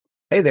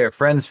Hey there,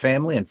 friends,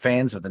 family, and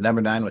fans of the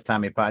Number 9 with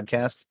Tommy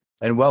podcast,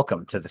 and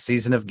welcome to the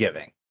season of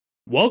giving.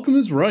 Welcome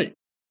is right.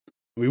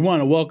 We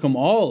want to welcome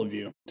all of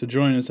you to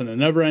join us in a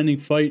never-ending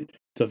fight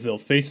to fill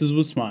faces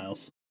with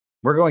smiles.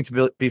 We're going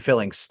to be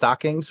filling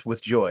stockings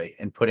with joy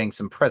and putting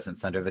some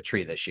presents under the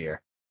tree this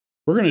year.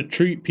 We're going to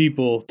treat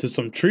people to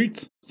some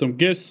treats, some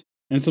gifts,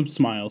 and some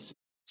smiles.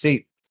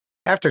 See,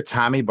 after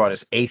Tommy bought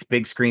his 8th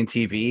big screen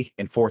TV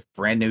and 4th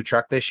brand new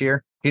truck this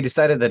year, he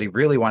decided that he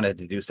really wanted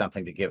to do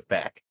something to give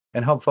back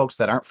and help folks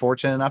that aren't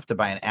fortunate enough to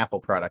buy an Apple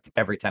product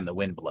every time the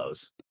wind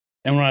blows.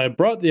 And when I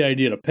brought the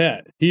idea to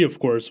Pat, he, of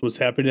course, was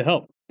happy to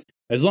help,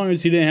 as long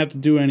as he didn't have to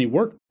do any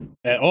work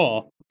at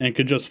all and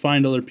could just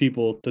find other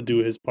people to do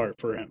his part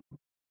for him.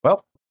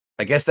 Well,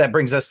 I guess that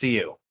brings us to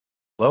you.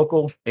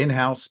 Local,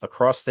 in-house,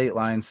 across state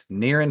lines,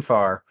 near and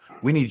far,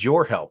 we need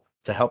your help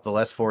to help the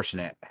less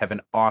fortunate have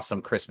an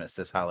awesome Christmas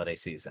this holiday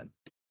season.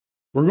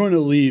 We're going to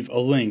leave a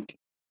link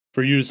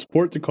for you to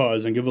support the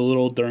cause and give a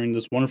little during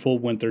this wonderful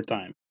winter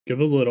time. Give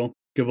a little,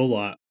 give a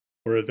lot,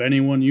 or if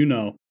anyone you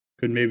know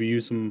could maybe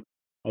use some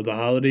of the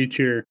holiday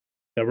cheer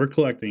that we're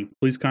collecting,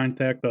 please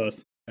contact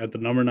us at the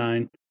number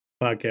 9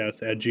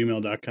 podcast at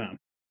gmail.com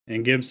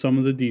and give some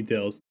of the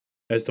details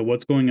as to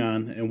what's going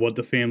on and what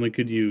the family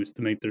could use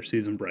to make their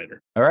season brighter.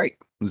 All right.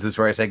 Is this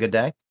where I say good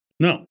day?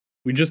 No,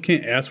 we just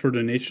can't ask for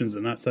donations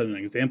and not set an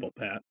example,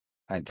 Pat.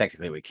 And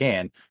technically we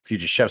can. If you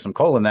just shove some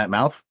coal in that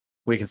mouth,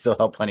 we can still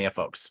help plenty of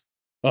folks.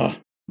 Oh,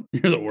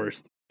 you're the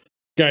worst.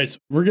 Guys,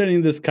 we're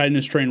getting this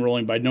kindness train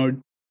rolling by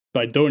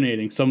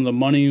donating some of the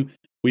money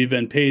we've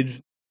been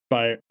paid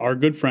by our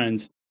good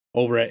friends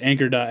over at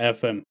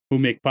Anchor.fm, who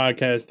make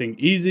podcasting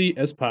easy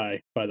as pie,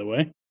 by the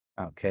way.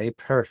 Okay,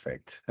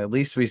 perfect. At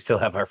least we still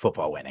have our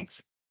football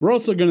winnings. We're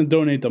also going to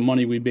donate the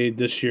money we made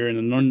this year in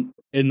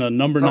the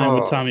number 9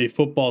 with Tommy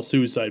football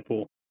suicide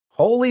pool.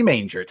 Holy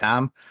manger,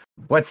 Tom.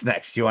 What's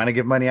next? You want to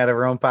give money out of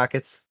our own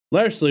pockets?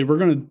 Lastly, we're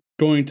going to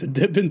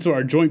dip into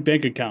our joint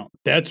bank account.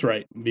 That's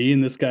right. Me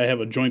and this guy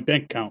have a joint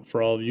bank account.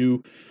 For all of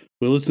you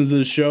who listen to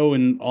the show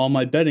and all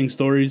my betting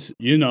stories,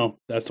 you know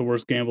that's the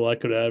worst gamble I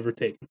could have ever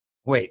taken.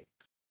 Wait,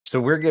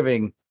 so we're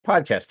giving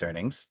podcast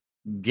earnings,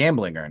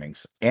 gambling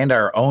earnings, and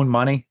our own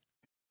money?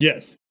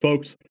 Yes,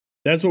 folks,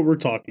 that's what we're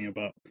talking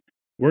about.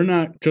 We're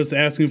not just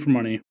asking for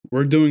money.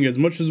 We're doing as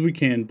much as we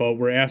can, but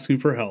we're asking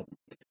for help.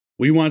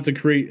 We want to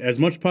create as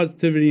much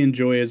positivity and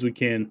joy as we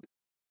can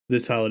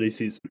this holiday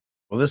season.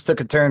 Well, this took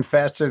a turn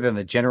faster than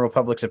the general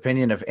public's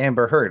opinion of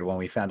Amber Heard when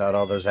we found out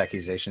all those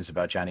accusations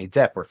about Johnny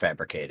Depp were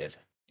fabricated.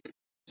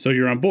 So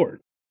you're on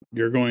board.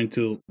 You're going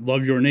to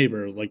love your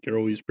neighbor like you're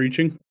always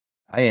preaching?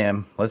 I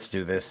am. Let's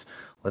do this.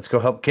 Let's go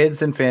help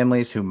kids and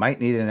families who might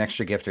need an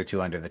extra gift or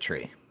two under the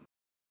tree.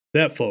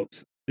 That,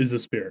 folks, is the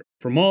spirit.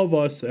 From all of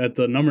us at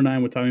the Number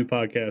 9 with Tommy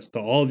podcast to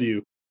all of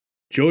you,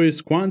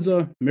 joyous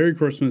Kwanzaa, Merry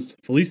Christmas,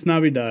 Feliz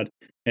Navidad,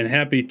 and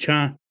Happy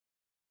Chawanki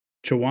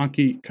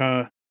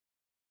Ka.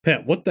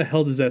 Pat, what the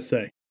hell does that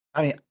say?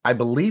 I mean, I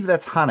believe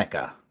that's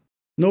Hanukkah.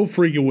 No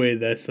freaking way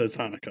that says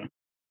Hanukkah.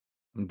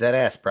 Dead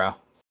ass, bro. I'm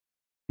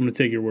going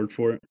to take your word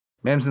for it.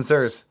 Ma'ams and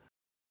sirs,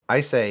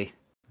 I say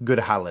good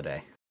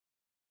holiday.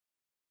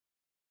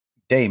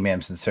 Day,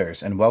 ma'ams and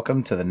sirs, and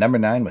welcome to the Number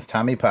 9 with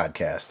Tommy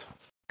podcast.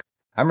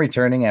 I'm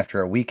returning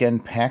after a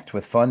weekend packed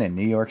with fun in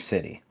New York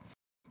City.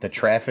 The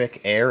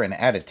traffic, air, and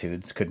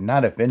attitudes could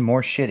not have been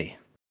more shitty.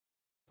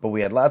 But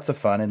we had lots of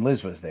fun, and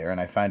Liz was there, and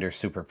I find her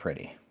super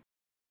pretty.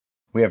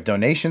 We have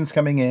donations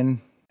coming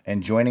in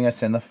and joining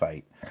us in the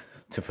fight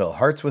to fill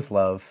hearts with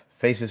love,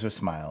 faces with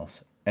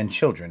smiles, and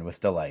children with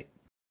delight.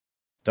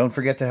 Don't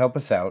forget to help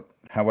us out,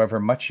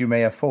 however much you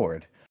may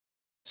afford,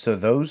 so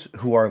those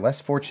who are less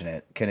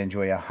fortunate can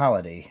enjoy a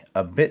holiday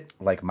a bit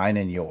like mine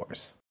and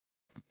yours.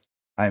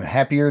 I'm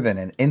happier than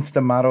an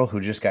Insta model who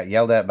just got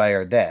yelled at by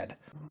her dad,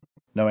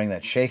 knowing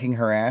that shaking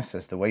her ass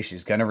is the way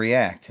she's gonna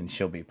react and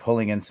she'll be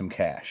pulling in some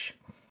cash.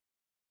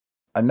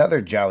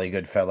 Another jolly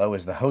good fellow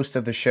is the host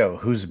of the show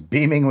who's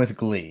beaming with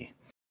glee,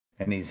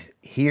 and he's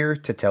here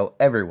to tell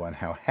everyone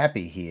how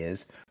happy he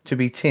is to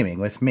be teaming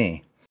with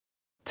me.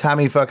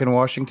 Tommy fucking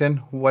Washington,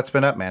 what's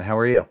been up, man? How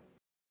are you?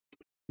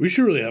 We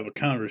should really have a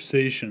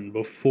conversation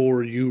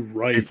before you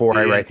write.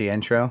 I write the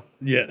intro?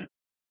 Yeah.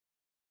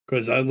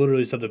 Because I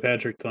literally said to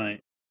Patrick tonight,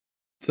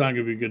 it's not going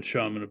to be a good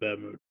show. I'm in a bad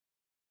mood.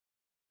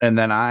 And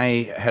then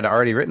I had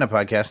already written a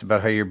podcast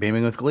about how you're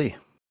beaming with glee.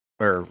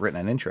 Or written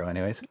an intro,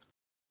 anyways.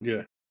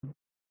 Yeah.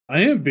 I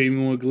am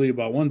beaming with glee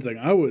about one thing.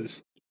 I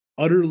was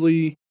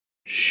utterly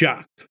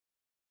shocked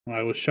when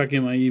I was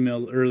checking my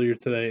email earlier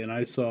today and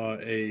I saw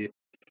a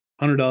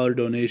 $100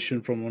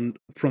 donation from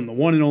the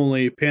one and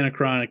only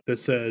Panachronic that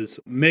says,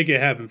 make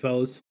it happen,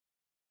 fellas.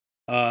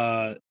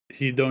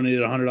 He donated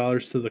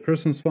 $100 to the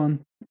Christmas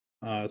fund.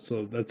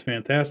 So that's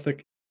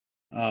fantastic.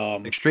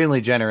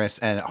 Extremely generous,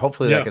 and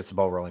hopefully that gets the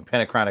ball rolling.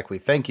 Panachronic, we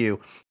thank you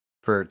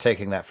for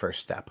taking that first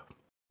step.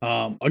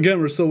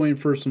 Again, we're still waiting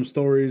for some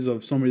stories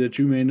of somebody that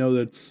you may know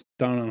that's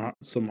down on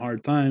some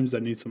hard times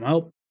that needs some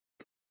help.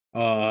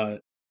 No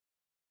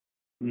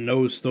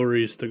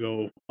stories to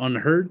go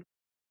unheard.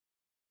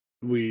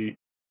 We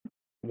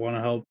want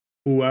to help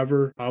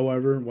whoever,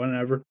 however,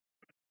 whenever.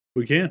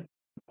 We can.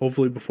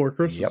 Hopefully before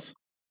Christmas.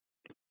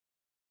 Yep.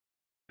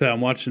 Yeah,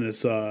 I'm watching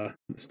this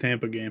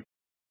Tampa game.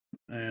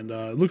 And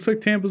it looks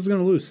like Tampa's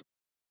gonna lose.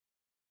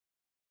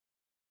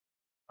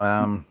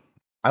 I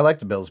like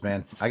the Bills,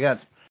 man. I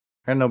got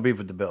no beef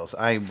with the Bills.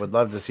 I would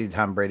love to see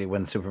Tom Brady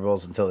win Super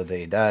Bowls until the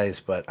day he dies,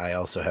 but I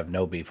also have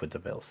no beef with the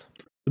Bills.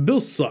 The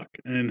Bills suck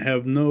and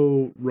have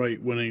no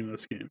right winning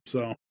this game.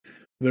 So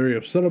very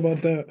upset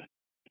about that.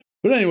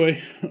 But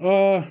anyway,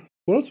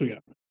 what else we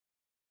got?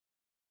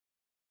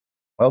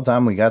 Well,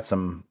 Tom, we got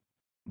some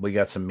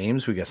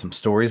memes, we got some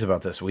stories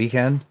about this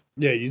weekend.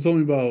 Yeah, you told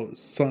me about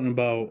something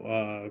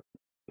about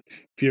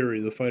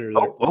Fury, the fighter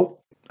there.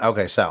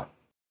 Okay, so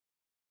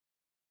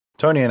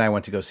Tony and I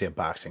went to go see a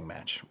boxing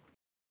match.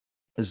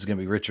 This is gonna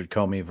be Richard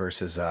Comey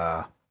versus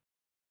oh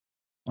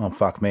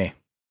fuck me.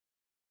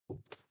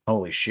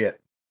 Holy shit.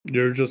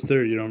 You're just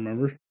there, you don't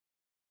remember?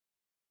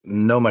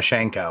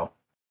 Lomachenko.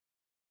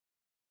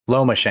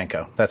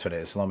 That's what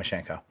it is.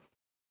 Lomachenko.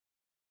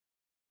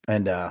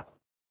 And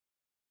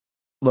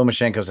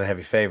Lomachenko's a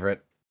heavy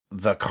favorite.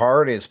 The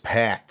card is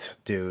packed,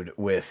 dude,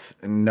 with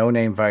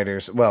no-name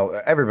fighters. Well,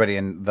 everybody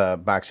in the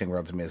boxing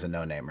world to me is a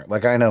no-namer.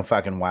 Like, I know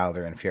fucking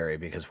Wilder and Fury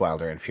because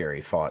Wilder and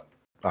Fury fought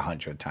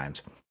 100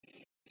 times.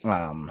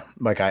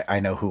 Like, I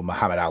know who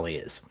Muhammad Ali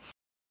is.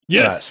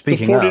 Yes,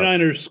 speaking the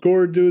 49ers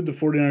scored, dude. The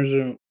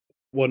 49ers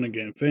won the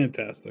game.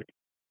 Fantastic.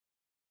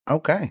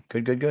 Okay,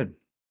 good.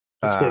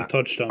 They scored a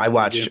touchdown. I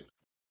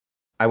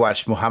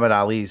watched Muhammad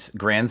Ali's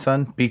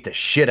grandson beat the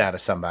shit out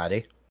of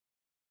somebody.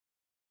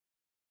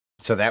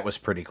 So that was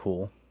pretty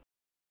cool.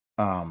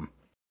 I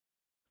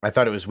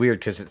thought it was weird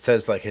because it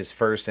says like his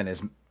first and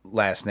his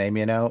last name,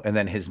 you know, and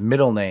then his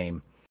middle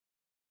name,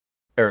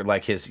 or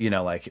like his, you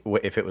know, like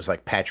if it was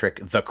like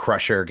Patrick the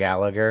Crusher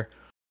Gallagher,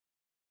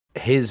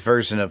 his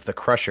version of the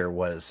Crusher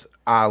was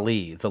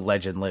Ali, the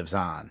legend lives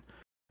on.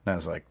 And I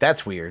was like,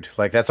 that's weird.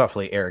 Like, that's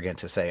awfully arrogant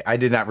to say. I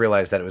did not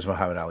realize that it was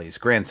Muhammad Ali's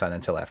grandson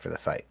until after the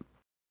fight.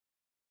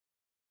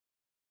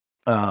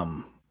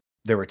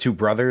 There were two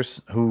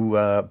brothers who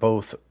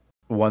both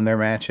won their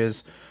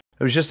matches.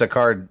 It was just a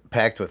card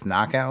packed with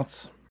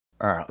knockouts.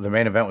 The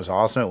main event was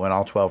awesome. It went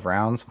all 12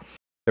 rounds.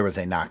 There was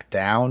a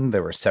knockdown.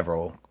 There were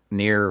several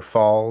near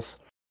falls.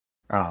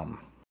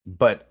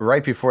 But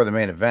right before the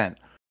main event,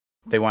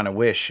 they want to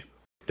wish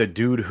the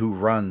dude who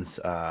runs,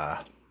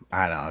 I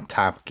don't know,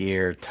 Top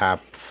Gear,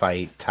 Top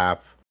Fight,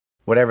 Top,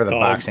 whatever the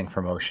boxing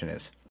promotion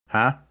is.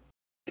 Huh?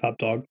 Top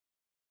Dog.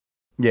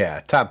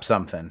 Yeah, Top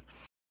something.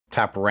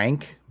 Top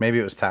Rank? Maybe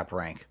it was Top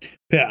Rank.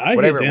 Yeah, I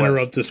hate to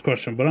interrupt this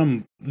question, but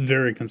I'm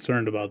very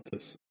concerned about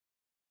this.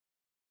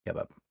 Yeah,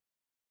 but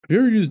have you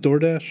ever used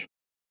DoorDash?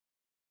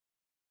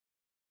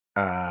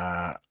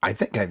 I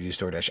think I've used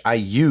DoorDash. I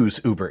use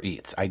Uber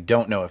Eats. I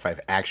don't know if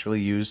I've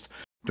actually used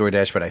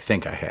DoorDash, but I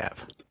think I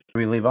have.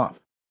 Where do we leave off?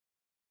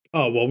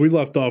 Oh, well, we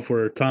left off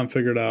where Tom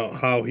figured out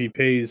how he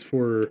pays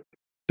for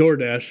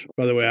DoorDash.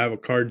 By the way, I have a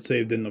card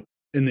saved in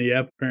the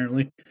app,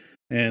 apparently.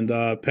 And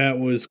Pat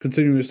was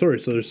continuing the story.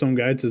 So there's some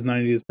guy, it's his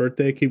 90th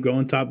birthday. Keep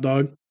going, Top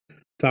Dog,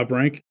 Top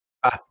Rank.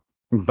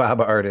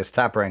 Baba Artist,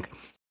 Top Rank.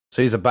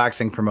 So he's a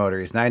boxing promoter.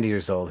 He's 90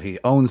 years old. He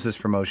owns this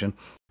promotion.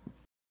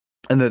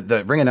 And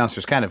the ring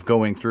announcer's kind of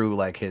going through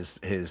like his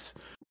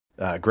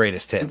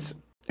greatest hits.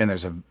 And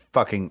there's a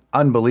fucking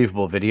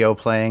unbelievable video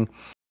playing.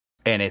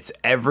 And it's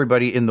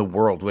everybody in the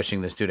world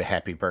wishing this dude a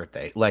happy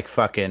birthday. Like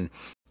fucking,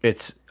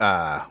 it's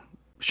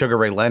Sugar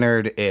Ray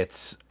Leonard.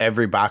 It's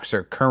every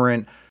boxer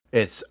current.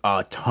 It's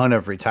a ton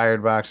of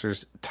retired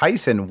boxers.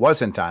 Tyson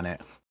wasn't on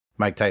it,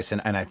 Mike Tyson.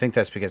 And I think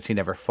that's because he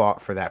never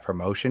fought for that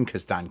promotion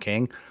because Don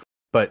King.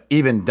 But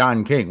even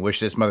Don King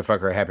wished this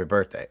motherfucker a happy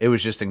birthday. It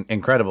was just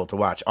incredible to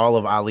watch. All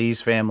of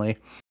Ali's family.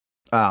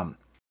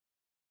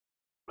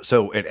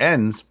 So it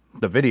ends,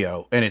 the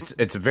video, and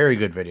it's a very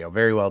good video.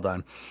 Very well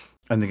done.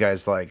 And the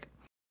guy's like,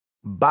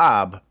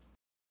 Bob,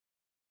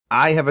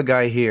 I have a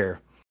guy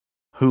here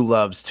who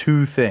loves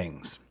two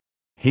things.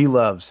 He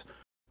loves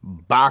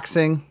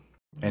boxing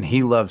and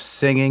he loves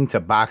singing to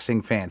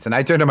boxing fans. And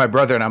I turned to my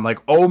brother and I'm like,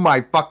 oh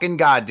my fucking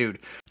God, dude.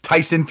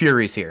 Tyson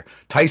Fury's here.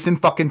 Tyson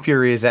fucking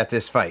Fury is at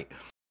this fight.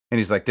 And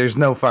he's like, there's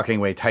no fucking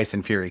way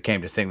Tyson Fury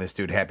came to sing this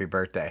dude happy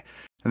birthday.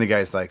 And the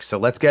guy's like, so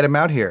let's get him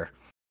out here.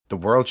 The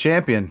world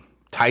champion,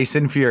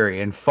 Tyson Fury.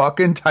 And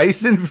fucking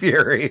Tyson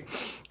Fury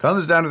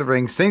comes down to the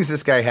ring, sings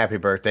this guy happy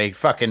birthday,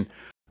 fucking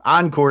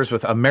encores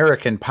with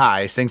American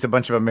Pie, sings a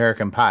bunch of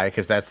American Pie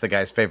because that's the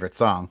guy's favorite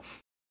song.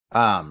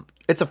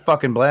 It's a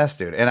fucking blast,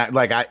 dude. And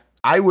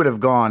I would have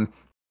gone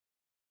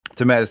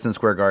to Madison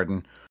Square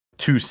Garden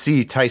to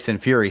see Tyson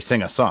Fury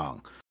sing a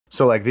song.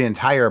 So like the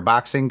entire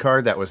boxing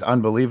card that was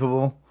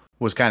unbelievable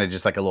was kind of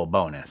just like a little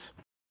bonus.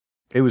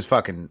 It was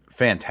fucking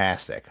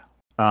fantastic.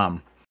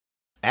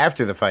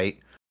 After the fight,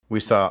 we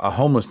saw a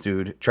homeless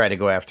dude try to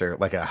go after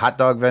like a hot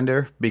dog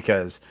vendor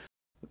because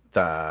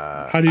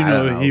how do you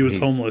know he was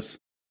homeless?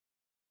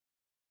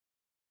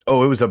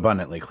 Oh, it was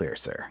abundantly clear,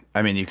 sir.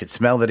 I mean, you could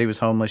smell that he was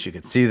homeless. You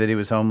could see that he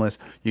was homeless.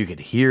 You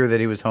could hear that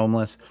he was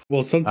homeless.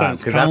 Well,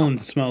 sometimes Colin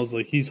smells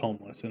like he's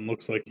homeless and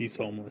looks like he's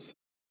homeless,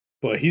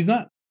 but he's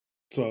not.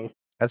 So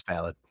that's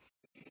valid.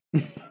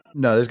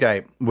 No, this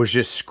guy was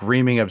just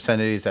screaming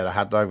obscenities at a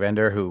hot dog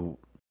vendor who,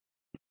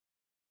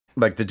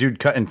 like, the dude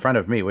cut in front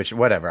of me, which,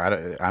 whatever.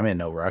 I'm in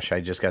no rush. I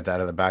just got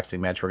out of the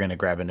boxing match. We're going to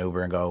grab an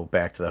Uber and go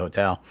back to the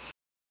hotel.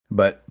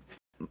 But,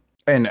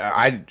 and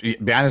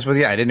be honest with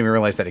you, I didn't even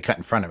realize that he cut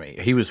in front of me.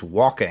 He was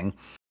walking,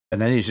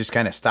 and then he just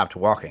kind of stopped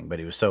walking, but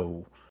he was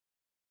so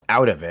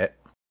out of it.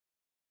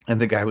 And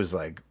the guy was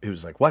like,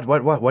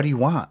 what do you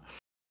want?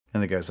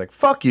 And the guy's like,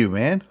 fuck you,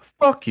 man.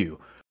 Fuck you.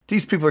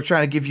 These people are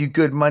trying to give you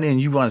good money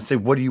and you want to say,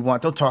 what do you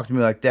want? Don't talk to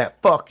me like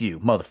that. Fuck you,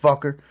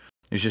 motherfucker.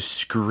 He's just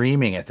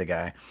screaming at the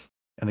guy.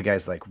 And the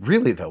guy's like,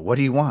 really though? What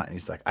do you want? And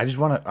he's like, I just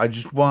want,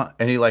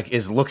 and he like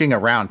is looking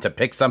around to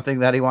pick something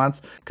that he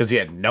wants because he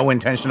had no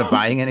intention of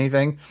buying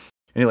anything.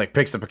 And he like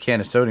picks up a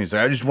can of soda and he's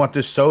like, I just want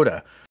this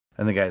soda.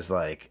 And the guy's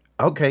like,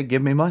 okay,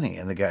 give me money.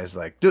 And the guy's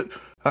like, dude,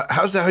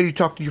 how's that how you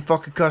talk to your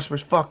fucking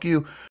customers? Fuck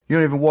you. You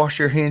don't even wash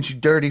your hands, you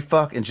dirty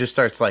fuck. And just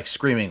starts like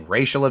screaming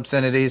racial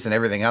obscenities and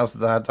everything else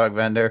at the hot dog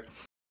vendor.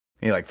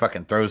 He like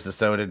fucking throws the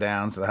soda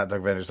down. So the hot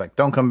dog vendor's like,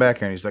 don't come back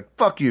here. And he's like,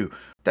 fuck you.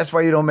 That's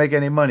why you don't make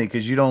any money,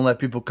 because you don't let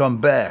people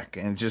come back.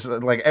 And just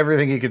like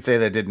everything he could say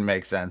that didn't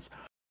make sense.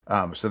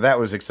 So that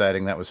was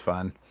exciting. That was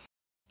fun.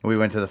 We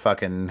went to the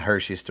fucking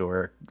Hershey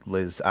store.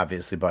 Liz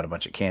obviously bought a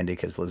bunch of candy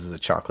because Liz is a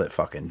chocolate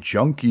fucking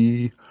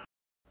junkie.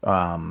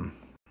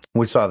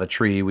 We saw the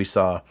tree. We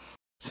saw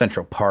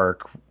Central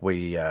Park.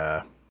 We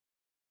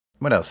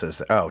what else is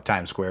there? Oh,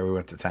 Times Square. We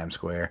went to Times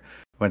Square.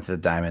 Went to the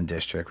Diamond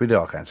District. We did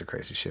all kinds of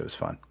crazy shit. It was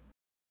fun.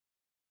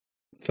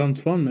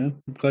 Sounds fun, man.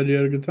 I'm glad you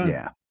had a good time.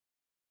 Yeah,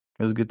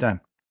 it was a good time.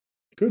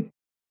 Good.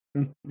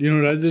 You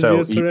know what I did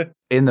yesterday?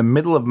 In the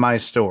middle of my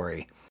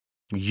story,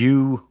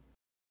 you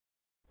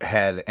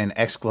had an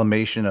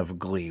exclamation of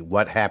glee.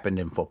 What happened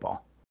in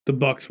football? The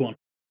Bucks won.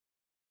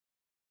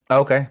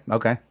 Okay.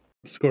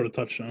 Scored a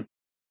touchdown.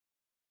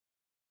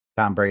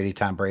 Tom Brady.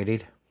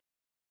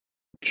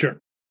 Sure.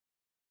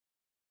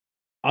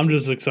 I'm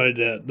just excited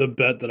that the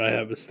bet that I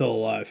have is still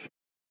alive.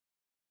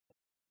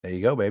 There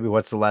you go, baby.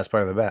 What's the last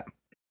part of the bet?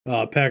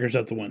 Packers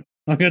have to win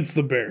against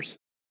the Bears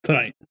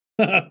tonight.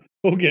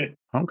 Okay.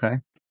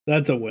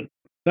 That's a win.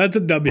 That's a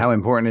W. How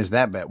important is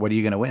that bet? What are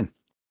you going to win?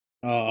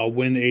 I'll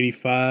win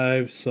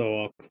 85,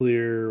 so I'll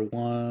clear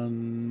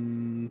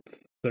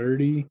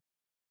 130.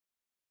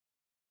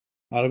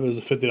 Out of it was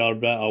a $50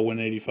 bet, I'll win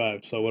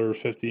 85. So whatever,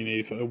 50 and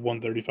 85,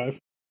 135.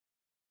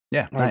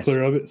 Yeah, I'll nice.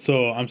 clear of it.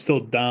 So I'm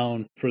still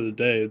down for the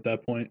day at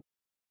that point,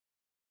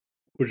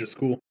 which is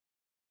cool.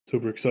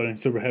 Super exciting.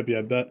 Super happy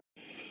I bet.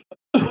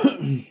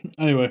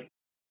 Anyway.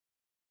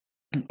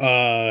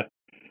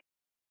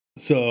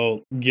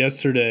 So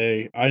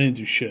yesterday I didn't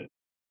do shit.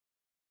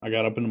 I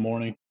got up in the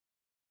morning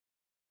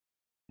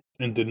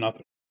and did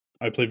nothing.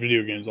 I played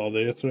video games all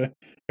day yesterday.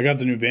 I got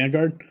the new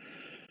Vanguard.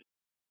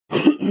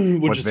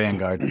 What's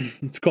Vanguard?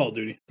 It's Call of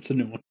Duty. It's a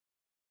new one.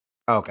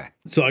 Okay.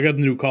 So I got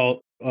the new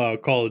Call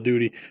of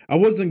Duty. I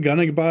wasn't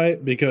gonna buy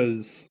it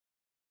because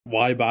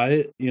why buy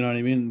it? You know what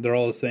I mean? They're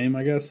all the same,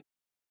 I guess.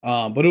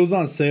 But it was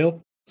on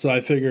sale, so I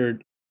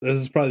figured this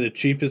is probably the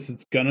cheapest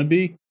it's gonna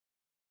be.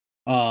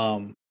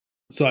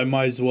 So I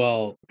might as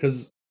well,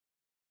 because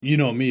you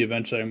know me,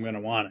 eventually I'm gonna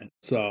want it.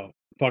 So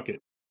fuck it.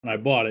 And I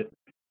bought it.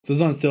 So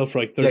it's on sale for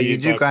like $38. Yeah, you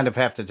do kind of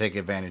have to take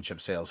advantage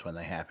of sales when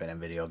they happen in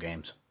video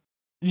games.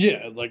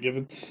 Yeah, like if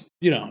it's,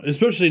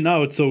 especially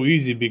now it's so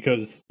easy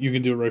because you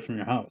can do it right from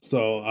your house.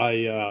 So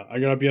I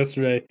got up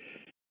yesterday,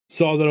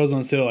 saw that it was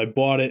on sale, I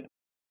bought it,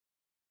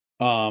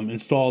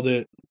 installed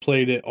it,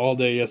 played it all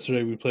day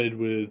yesterday. We played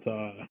with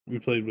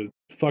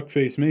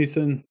Fuckface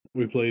Mason,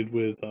 we played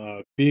with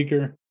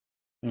Beaker,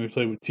 and we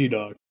played with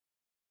T-Dog.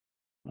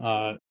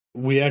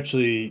 We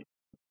actually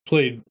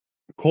played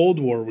Cold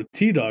War with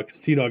T-Dog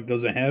because T-Dog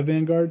doesn't have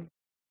Vanguard.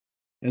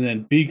 And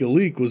then Beak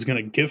Leak was going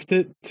to gift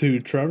it to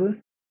Trevor.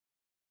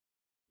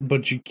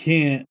 But you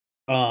can't,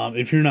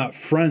 if you're not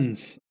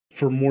friends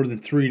for more than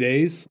 3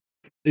 days.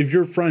 If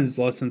you're friends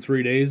less than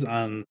 3 days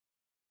on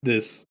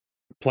this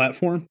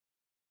platform,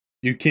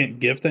 you can't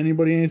gift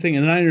anybody anything.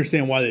 And I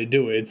understand why they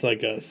do it. It's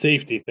like a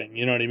safety thing,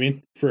 you know what I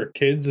mean? For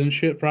kids and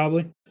shit,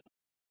 probably.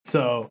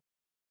 So,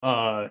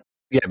 yeah,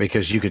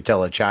 because you could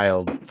tell a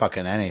child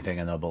fucking anything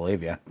and they'll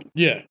believe you.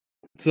 Yeah.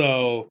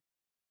 So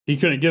he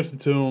couldn't gift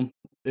it to him,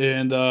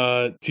 and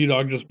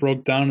T-Dog just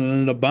broke down and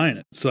ended up buying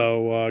it.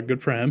 So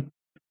good for him.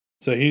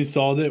 So he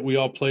installed it. We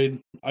all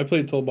played. I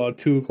played till about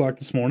 2 o'clock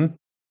this morning.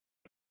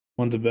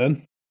 Went to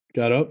bed.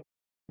 Got up.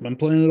 Been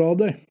playing it all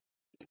day.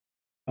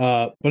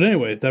 But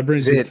anyway, that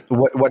brings it.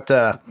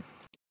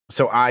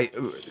 So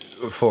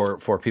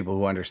for people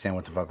who understand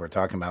what the fuck we're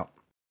talking about,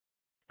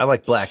 I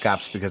like Black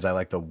Ops because I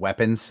like the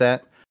weapon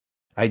set.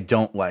 I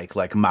don't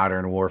like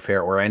Modern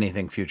Warfare or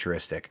anything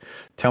futuristic.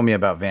 Tell me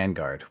about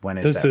Vanguard. When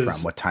is that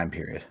from? What time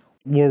period?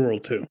 World War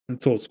II.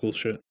 It's old school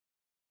shit.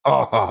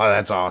 Oh,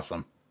 that's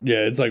awesome. Yeah,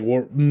 it's like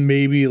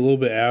maybe a little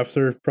bit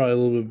after, probably a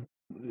little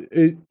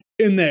bit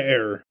in that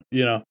era,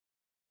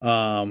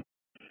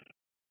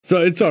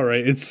 So it's all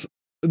right. It's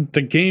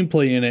the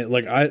gameplay in it.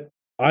 Like I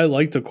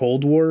like the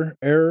Cold War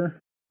era.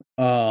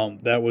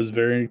 That was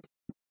very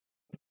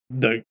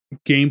the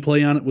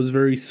gameplay on it was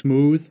very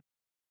smooth.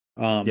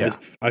 Yeah.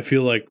 I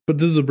feel like, but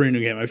this is a brand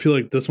new game. I feel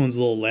like this one's a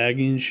little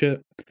laggy and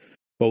shit,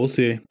 but we'll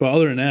see. But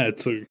other than that,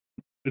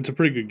 it's a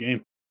pretty good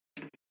game.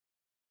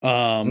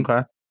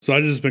 Okay. So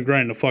I just been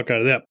grinding the fuck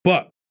out of that.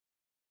 But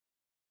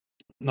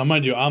now,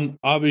 mind you, I'm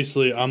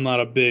not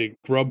a big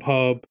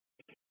Grubhub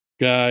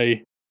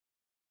guy.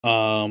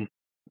 Not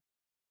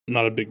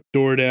a big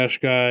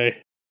DoorDash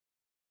guy.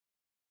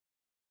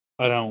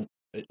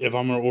 If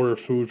I'm gonna order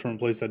food from a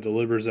place that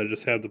delivers, I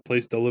just have the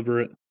place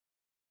deliver it.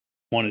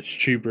 One, it's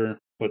cheaper,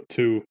 but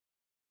two,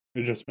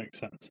 it just makes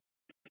sense.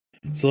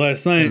 So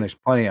last night, And there's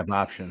plenty of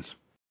options.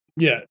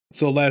 yeah.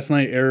 So last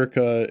night,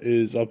 Erica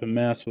is up in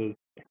Mass with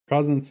her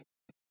cousins.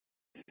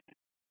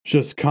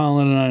 Just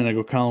Colin and I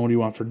go, Colin, what do you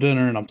want for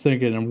dinner? And I'm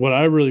thinking, and what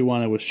I really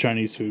wanted was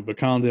Chinese food, but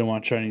Colin didn't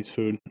want Chinese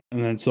food.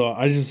 And then so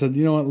I just said,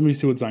 you know what? Let me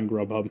see what's on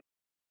Grubhub.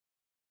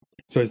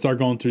 So I start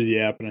going through the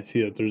app and I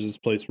see that there's this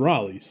place,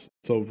 Raleigh's.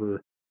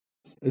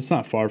 It's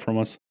not far from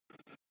us.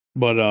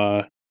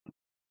 But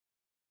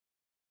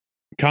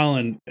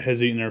Colin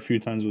has eaten there a few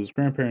times with his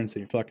grandparents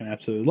and he fucking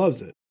absolutely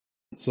loves it.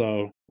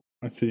 So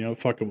I said, you know,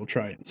 fuck it, we'll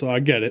try it. So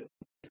I get it.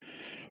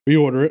 We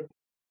order it.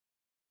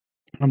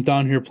 I'm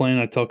down here playing.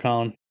 I tell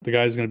Colin, the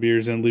guy's going to be here.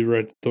 He's going to leave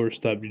right at the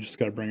doorstep. You just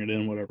got to bring it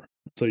in, whatever.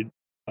 So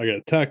I got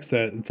a text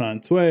that it's on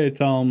its way. I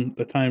tell him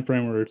the time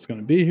frame where it's going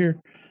to be here.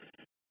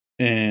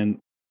 And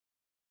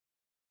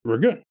we're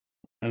good.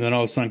 And then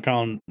all of a sudden,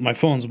 Colin, my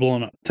phone's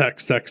blowing up.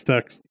 Text.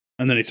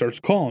 And then he starts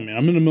calling me.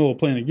 I'm in the middle of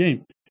playing a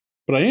game.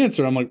 But I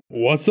answer. I'm like,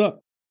 what's up?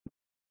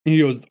 And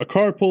he goes, a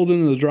car pulled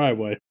into the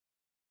driveway.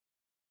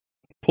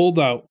 Pulled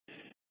out.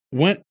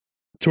 Went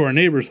to our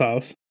neighbor's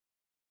house.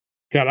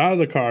 Got out of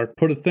the car.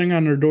 Put a thing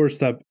on their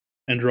doorstep.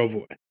 And drove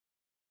away.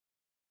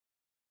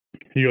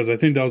 He goes, I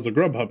think that was the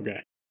Grubhub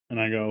guy. And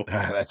I go,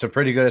 That's a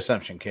pretty good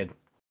assumption, kid.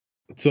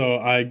 So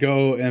I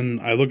go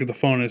and I look at the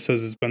phone and it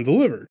says it's been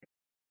delivered.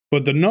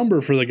 But the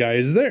number for the guy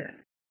is there.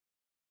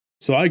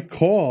 So I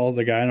call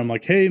the guy and I'm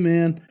like, hey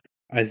man,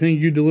 I think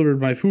you delivered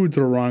my food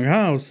to the wrong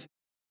house.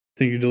 I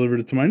think you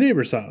delivered it to my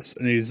neighbor's house.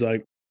 And he's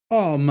like,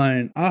 oh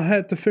man, I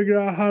had to figure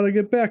out how to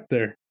get back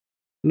there.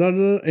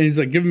 And he's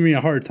like giving me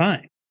a hard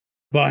time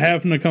about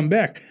having to come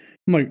back.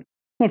 I'm like,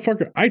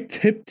 motherfucker, I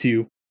tipped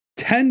you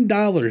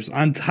 $10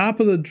 on top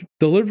of the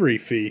delivery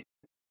fee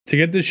to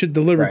get this shit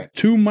delivered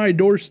to my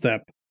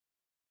doorstep.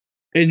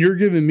 And you're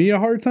giving me a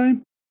hard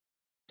time?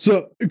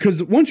 So,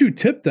 because once you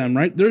tip them,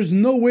 right, there's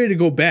no way to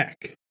go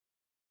back.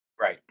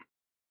 Right.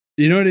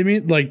 You know what I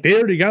mean? Like, they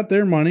already got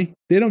their money.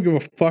 They don't give a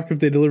fuck if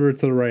they deliver it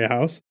to the right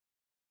house.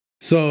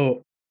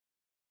 So,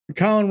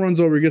 Colin runs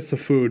over, gets the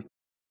food.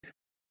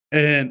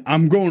 And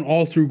I'm going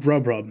all through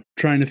Grubhub,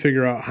 trying to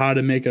figure out how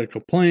to make a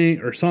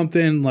complaint or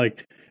something.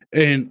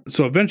 And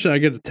so eventually I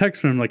get a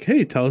text from him like,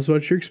 hey, tell us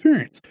about your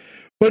experience.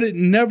 But it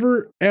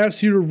never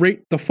asks you to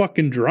rate the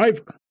fucking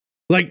driver.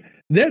 Like,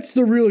 that's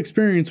the real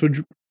experience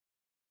with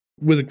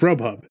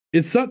Grubhub.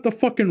 It's not the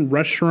fucking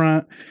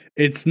restaurant.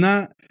 It's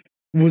not,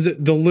 was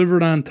it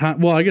delivered on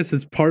time? Well, I guess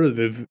it's part of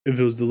it if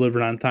it was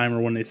delivered on time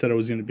or when they said it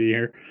was going to be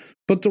here.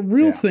 But the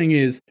real thing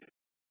is,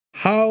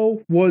 how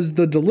was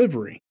the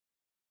delivery?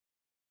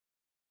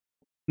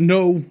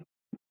 No,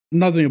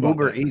 nothing about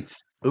Uber that.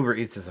 Eats. Uber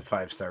Eats is a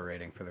 5-star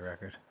rating for the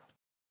record.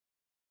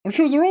 I'm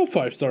sure they're all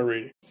 5-star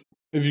ratings.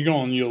 If you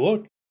go and you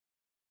look.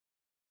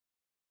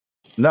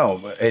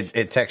 No,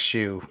 it texts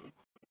you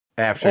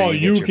after. Oh,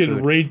 you can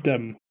food. rate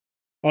them.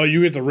 Oh,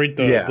 you get to rate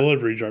the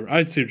delivery driver.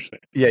 I see what you're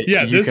saying.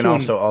 Yeah. You can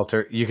also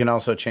alter. You can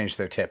also change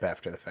their tip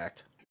after the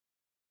fact.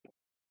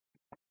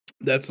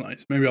 That's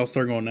nice. Maybe I'll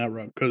start going that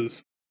route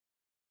because.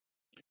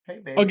 Hey,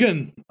 baby.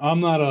 Again, I'm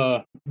not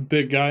a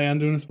big guy on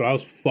doing this, but I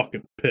was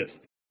fucking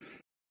pissed.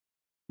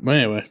 But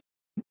anyway,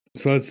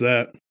 so that's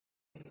that.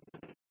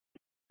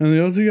 Anything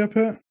else you got,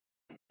 Pat?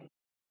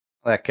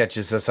 That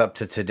catches us up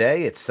to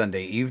today. It's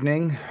Sunday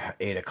evening,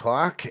 8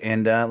 o'clock,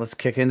 and let's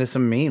kick into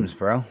some memes,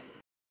 bro. All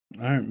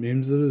right,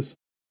 memes it is.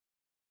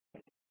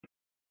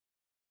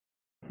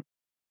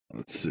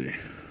 Let's see.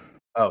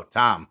 Oh,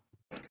 Tom.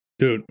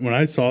 Dude, when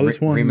I saw this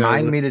one...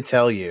 Remind me to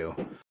tell you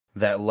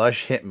that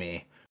Lush hit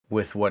me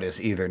with what is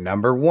either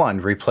number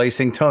 1,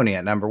 replacing Tony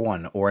at number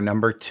 1, or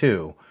number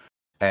 2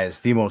 as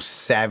the most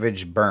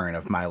savage burn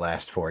of my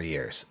last 4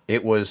 years.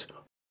 It was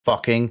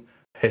fucking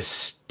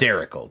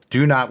hysterical.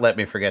 Do not let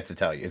me forget to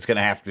tell you. It's going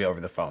to have to be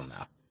over the phone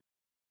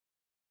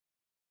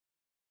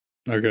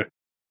now. Okay.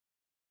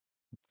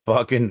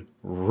 Fucking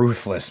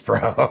ruthless,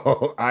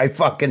 bro. I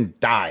fucking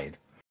died.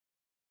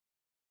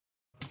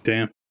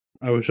 Damn.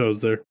 I wish I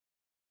was there.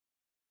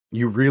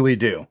 You really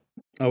do.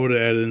 I would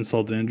have added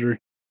insult to injury.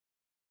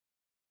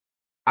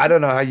 I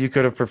don't know how you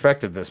could have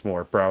perfected this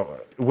more,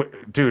 bro.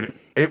 Dude,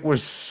 it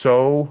was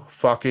so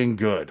fucking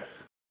good.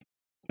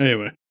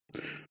 Anyway,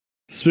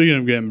 speaking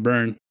of getting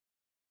burned,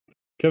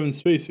 Kevin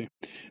Spacey.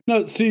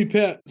 No, see,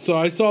 Pat, so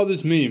I saw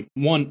this meme.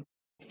 One,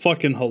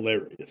 fucking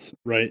hilarious,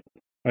 right?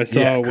 I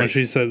saw when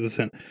she said this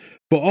in.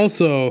 But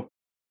also...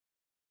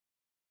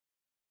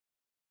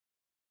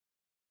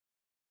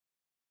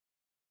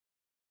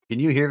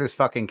 Can you hear this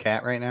fucking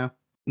cat right now?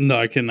 No,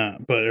 I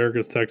cannot. But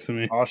Erica's texting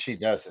me. All she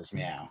does is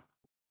meow.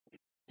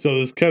 So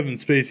this Kevin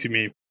Spacey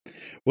meme.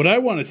 What I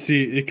want to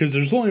see, because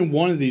there's only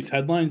one of these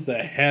headlines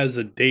that has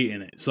a date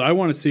in it. So I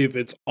want to see if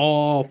it's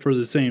all for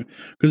the same,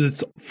 because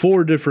it's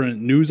 4 different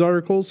news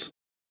articles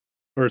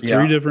or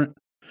 3 different.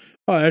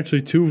 Oh,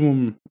 actually, 2 of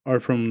them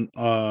are from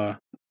Los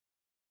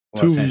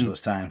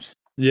Angeles Times.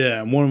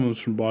 Yeah, and one of them is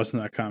from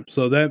Boston.com.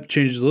 So that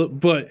changes a little.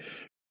 But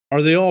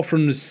are they all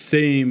from the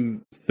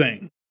same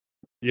thing?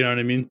 You know what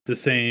I mean? The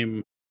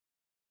same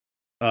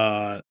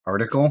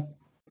article?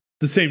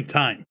 The same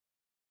time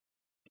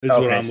is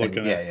what I'm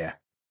looking at. Yeah.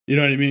 You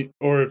know what I mean?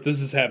 Or if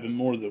this has happened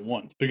more than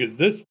once. Because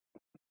this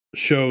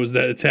shows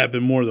that it's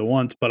happened more than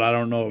once, but I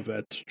don't know if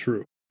that's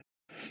true.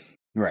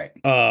 Right.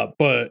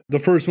 But the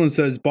first one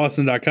says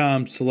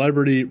Boston.com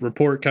celebrity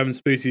report Kevin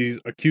Spacey's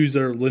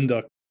accuser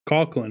Linda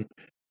Coughlin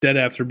dead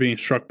after being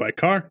struck by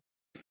car.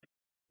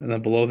 And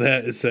then below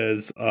that it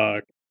says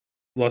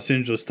Los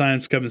Angeles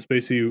Times Kevin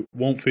Spacey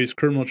won't face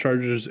criminal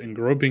charges in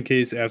groping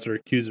case after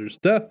accuser's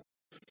death.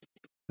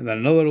 And then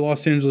another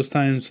Los Angeles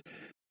Times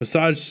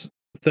massage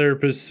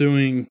therapist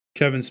suing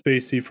Kevin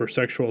Spacey for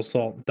sexual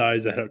assault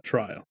dies ahead of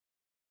trial.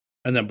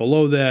 And then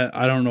below that,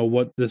 I don't know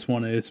what this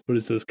one is, but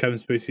it says Kevin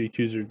Spacey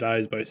accuser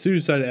dies by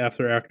suicide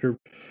after actor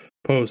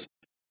posts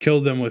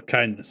 "Kill them with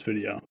kindness"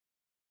 video.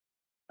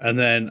 And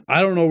then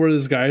I don't know where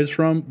this guy is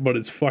from, but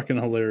it's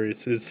fucking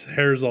hilarious. His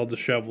hair's all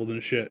disheveled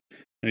and shit.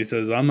 And he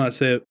says, "I'm not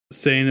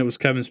saying it was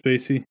Kevin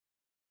Spacey,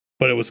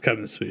 but it was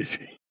Kevin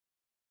Spacey."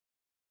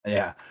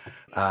 Yeah.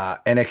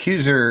 An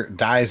accuser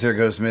dies or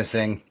goes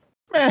missing.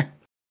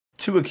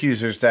 2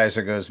 accusers dies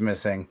or goes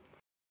missing.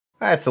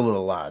 That's a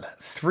little odd.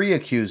 3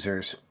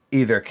 accusers,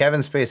 either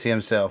Kevin Spacey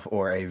himself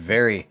or a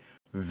very,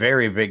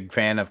 very big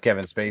fan of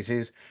Kevin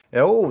Spacey's.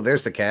 Oh,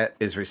 there's the cat,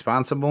 is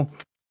responsible.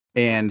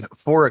 And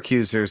 4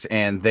 accusers,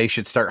 and they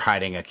should start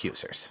hiding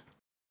accusers.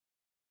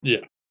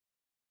 Yeah.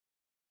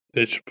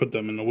 They should put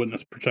them in the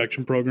witness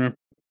protection program,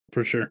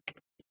 for sure.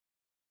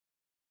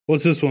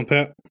 What's this one,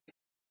 Pat?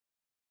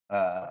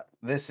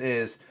 This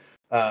is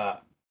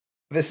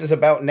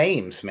about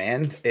names,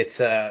 man.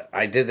 It's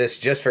I did this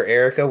just for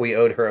Erica. We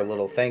owed her a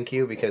little thank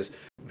you because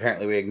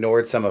apparently we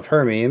ignored some of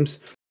her memes.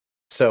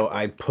 So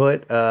I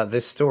put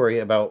this story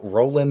about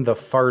Roland the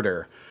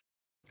Farter.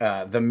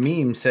 The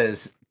meme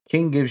says,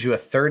 King gives you a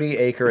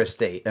 30-acre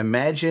estate.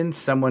 Imagine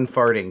someone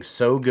farting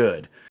so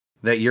good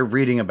that you're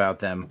reading about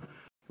them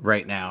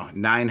right now,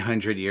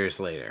 900 years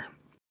later.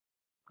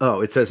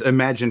 Oh, it says,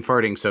 imagine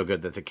farting so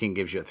good that the king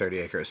gives you a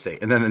 30-acre estate.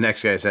 And then the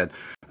next guy said,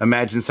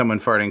 imagine someone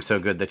farting so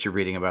good that you're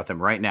reading about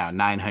them right now,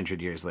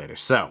 900 years later.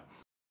 So,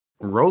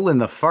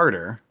 Roland the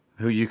Farter,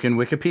 who you can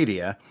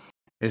Wikipedia,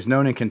 is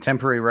known in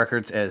contemporary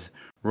records as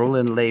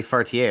Roland le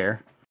Fartier,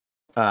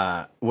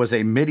 was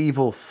a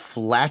medieval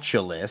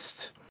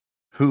flatulist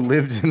who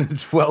lived in the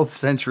 12th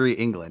century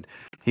England.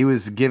 He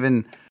was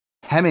given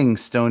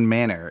Hemmingstone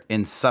Manor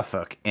in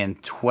Suffolk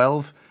and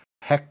 12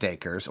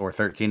 hectares, or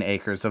 13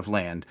 acres of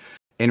land,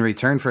 in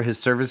return for his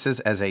services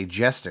as a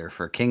jester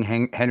for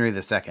King Henry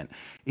II.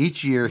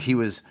 Each year he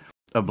was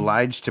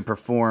obliged to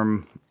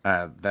perform,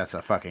 that's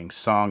a fucking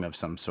song of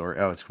some sort.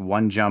 Oh, it's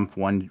 1 jump,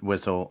 1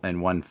 whistle,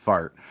 and 1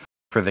 fart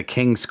for the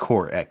king's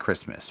court at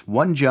Christmas.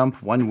 1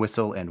 jump, 1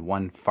 whistle, and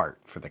 1 fart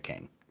for the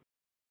king.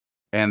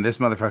 And this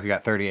motherfucker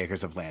got 30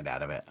 acres of land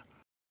out of it.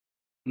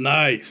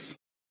 Nice.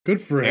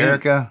 Good for him.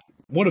 Erica.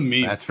 What a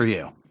meme. That's for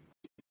you.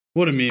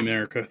 What a meme,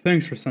 Erica.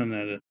 Thanks for sending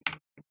that in.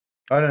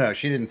 Oh, no,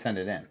 she didn't send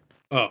it in.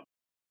 Oh.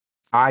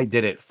 I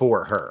did it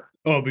for her.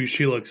 Oh, because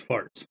she likes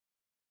farts.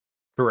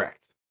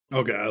 Correct.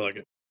 Okay, I like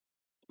it.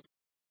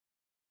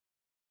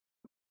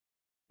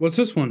 What's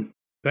this one,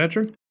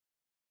 Patrick?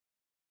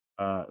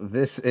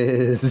 This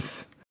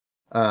is,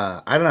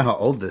 I don't know how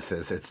old this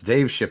is. It's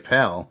Dave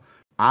Chappelle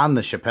on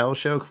the Chappelle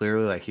Show.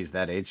 Clearly, like, he's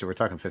that age. So we're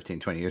talking 15,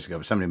 20 years ago,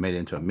 but somebody made it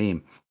into a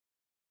meme.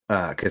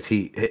 Because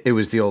it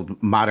was the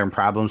old modern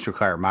problems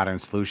require modern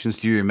solutions.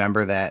 Do you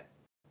remember that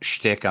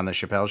shtick on the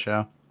Chappelle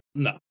Show?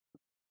 No.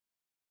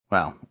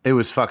 Well, it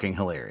was fucking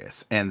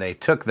hilarious. And they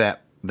took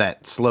that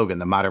slogan,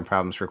 the modern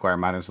problems require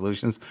modern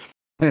solutions,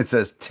 and it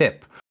says,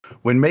 tip,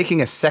 when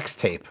making a sex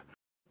tape,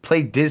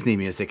 play Disney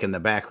music in the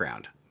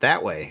background.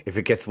 That way, if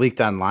it gets leaked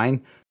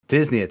online,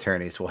 Disney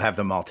attorneys will have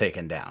them all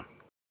taken down.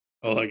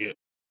 I like it.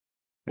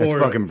 It's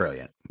fucking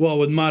brilliant. Well,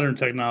 with modern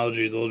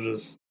technology, they'll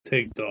just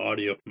take the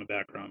audio from the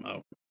background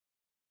out.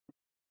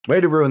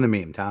 Way to ruin the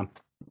meme, Tom.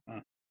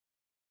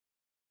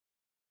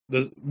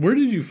 Where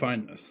did you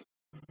find this?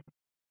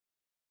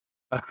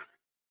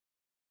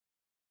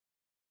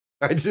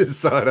 I just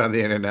saw it on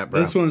the internet,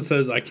 bro. This one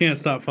says, I can't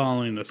stop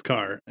following this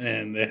car.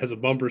 And it has a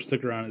bumper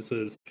sticker on it that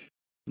says,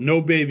 no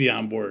baby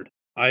on board.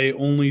 I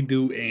only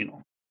do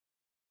anal.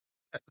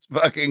 That's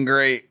fucking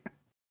great.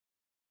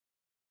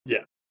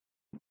 Yeah.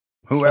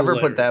 Whoever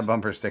put that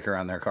bumper sticker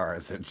on their car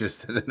is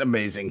just an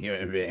amazing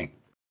human being.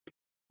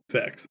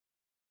 Facts.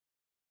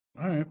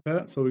 All right,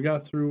 Pat. So we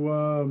got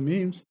through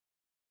memes.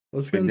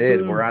 Let's get into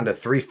it. We're on to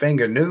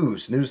 3-finger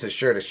news. News is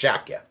sure to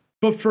shock you.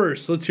 But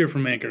first, let's hear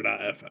from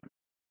Anchor.fm.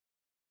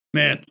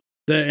 Man,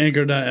 that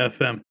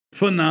Anchor.fm.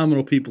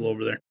 Phenomenal people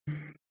over there.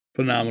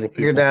 Phenomenal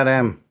people.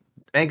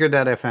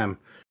 Anchor.fm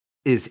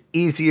is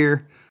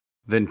easier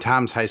than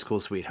Tom's high school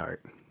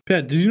sweetheart.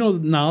 Pat, did you know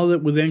now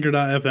that with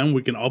Anchor.fm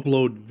we can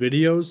upload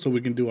videos, so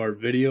we can do our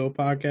video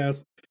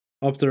podcast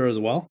up there as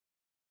well?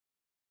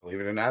 Believe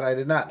it or not, I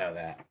did not know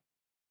that.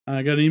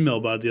 I got an email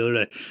about it the other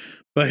day.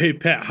 But hey,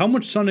 Pat, how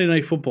much Sunday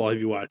Night Football have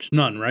you watched?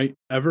 None, right?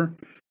 Ever?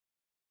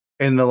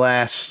 In the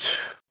last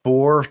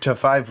 4 to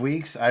 5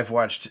 weeks, I've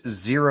watched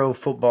zero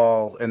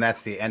football, and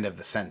that's the end of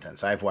the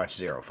sentence. I've watched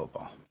zero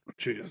football.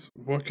 Jeez,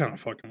 what kind of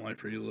fucking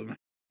life are you living?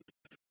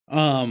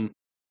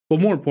 But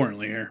more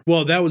importantly here,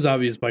 well, that was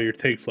obvious by your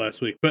takes last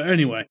week. But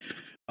anyway,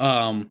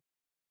 so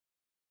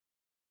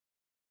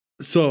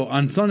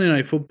on Sunday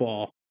Night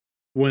Football,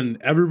 when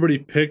everybody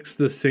picks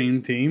the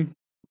same team,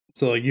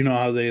 so like you know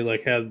how they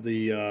like have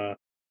the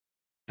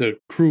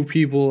crew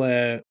people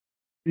at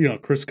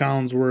Chris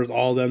Collinsworth,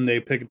 all of them, they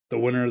pick the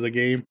winner of the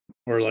game,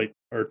 or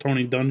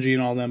Tony Dungy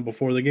and all them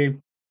before the game,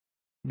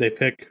 they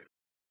pick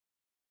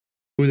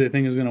who they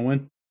think is going to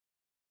win.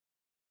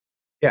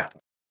 Yeah.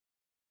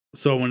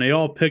 So when they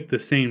all pick the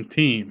same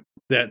team,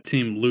 that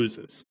team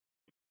loses.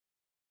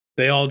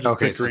 They all just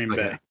pick Green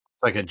Bay. It's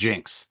like a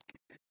jinx.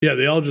 Yeah,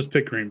 they all just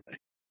pick Green Bay.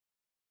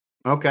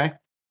 Okay.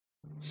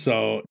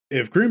 So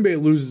if Green Bay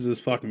loses this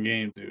fucking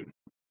game, dude,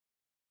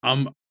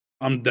 I'm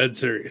dead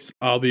serious.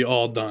 I'll be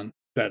all done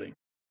betting.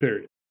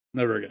 Period.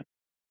 Never again.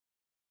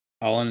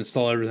 I'll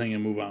uninstall everything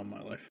and move on with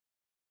my life.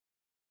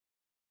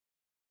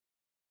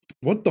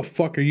 What the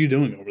fuck are you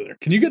doing over there?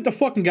 Can you get the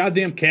fucking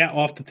goddamn cat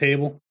off the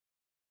table?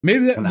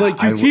 Maybe that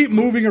you keep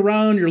moving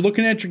around. You're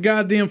looking at your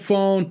goddamn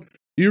phone.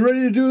 You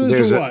ready to do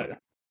this or what?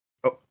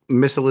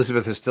 Miss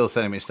Elizabeth is still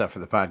sending me stuff for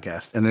the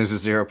podcast, and there's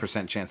a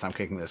 0% chance I'm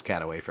kicking this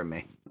cat away from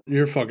me.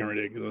 You're fucking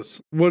ridiculous.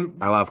 What?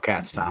 I love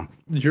cats, Tom.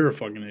 You're a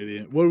fucking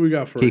idiot. What do we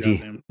got for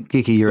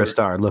Kiki, you're a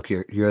star. Look,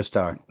 you're a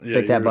star. Yeah,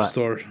 Take that butt.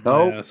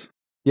 Oh,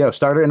 yo,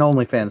 start it in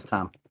OnlyFans,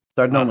 Tom.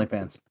 Start in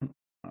OnlyFans.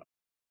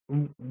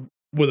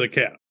 With a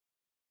cat.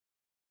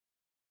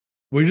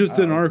 We just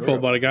did an article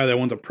about a guy that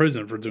went to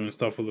prison for doing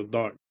stuff with a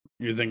dog.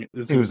 You think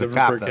he was a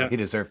cop, though. He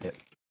deserved it.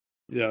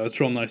 Yeah, that's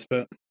real nice,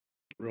 Pat.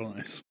 Real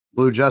nice.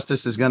 Blue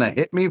Justice is going to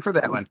hit me for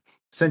that one.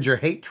 Send your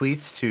hate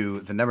tweets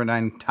to the Number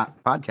 9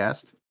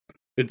 podcast.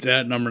 It's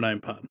at Number 9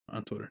 Pod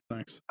on Twitter.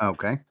 Thanks.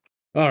 Okay.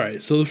 All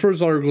right. So the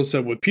first article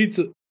said,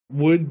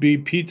 would-be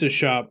pizza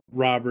shop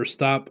robber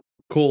stop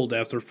cold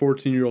after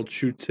 14-year-old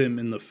shoots him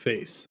in the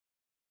face.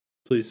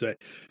 Please say.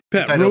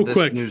 Pat, real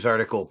quick. News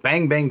article,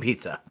 Bang Bang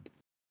Pizza.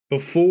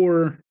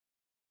 Before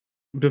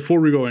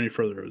we go any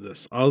further with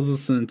this, I was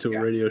listening to a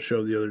radio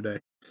show the other day,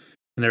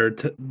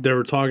 and they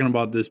were talking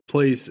about this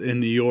place in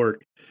New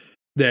York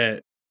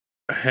that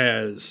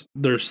has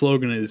their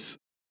slogan is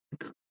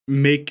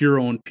 "Make your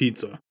own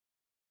pizza,"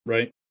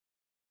 right?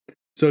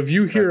 So if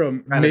you hear a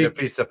kind of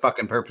defeats the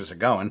fucking purpose of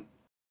going.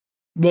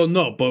 Well,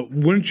 no, but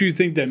wouldn't you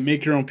think that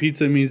make your own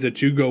pizza means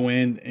that you go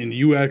in and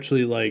you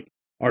actually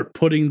are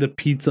putting the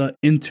pizza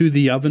into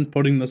the oven,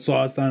 putting the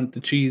sauce on it, the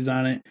cheese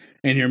on it,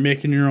 and you're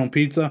making your own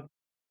pizza?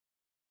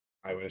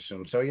 I would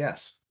assume so,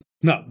 yes.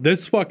 No,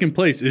 this fucking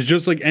place is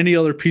just like any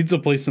other pizza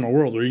place in the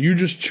world where you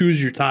just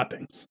choose your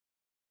toppings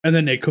and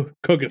then they cook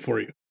it for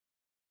you.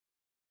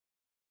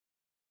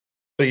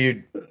 So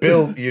you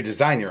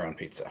design your own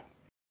pizza.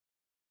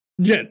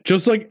 Yeah,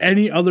 just like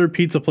any other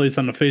pizza place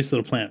on the face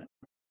of the planet.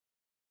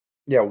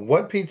 Yeah,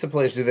 what pizza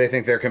place do they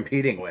think they're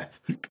competing with?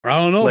 I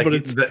don't know,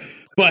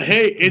 but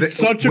hey, it's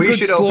such a good slogan. We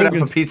should open up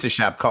a pizza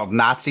shop called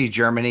Nazi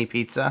Germany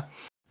Pizza,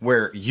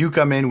 where you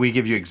come in, we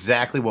give you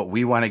exactly what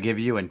we want to give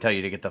you and tell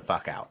you to get the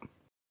fuck out.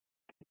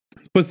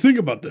 But think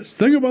about this.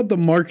 Think about the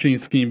marketing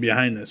scheme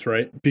behind this,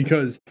 right?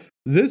 Because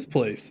this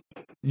place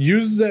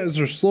uses that as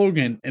their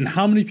slogan, and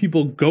how many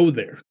people go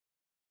there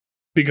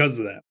because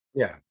of that?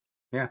 Yeah,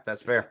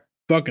 that's fair.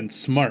 Fucking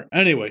smart.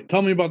 Anyway,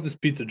 tell me about this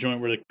pizza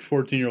joint where the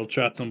 14-year-old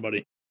shot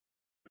somebody.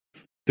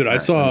 Dude, I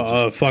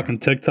saw a fucking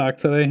TikTok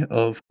today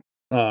of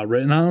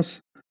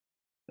Rittenhouse.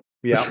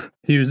 Yeah.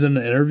 He was in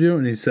the interview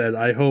and he said,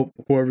 I hope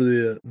whoever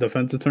the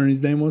defense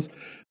attorney's name was,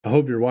 I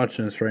hope you're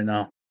watching this right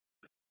now.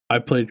 I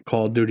played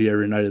Call of Duty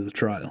every night of the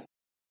trial.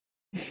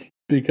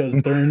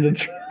 Because during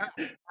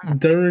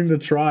the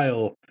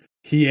trial,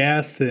 he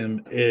asked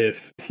him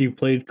if he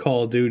played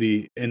Call of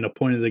Duty and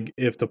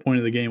if the point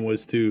of the game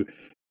was to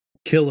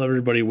kill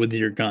everybody with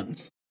your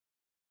guns.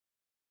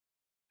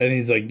 And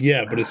he's like,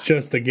 yeah, but it's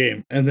just a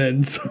game. And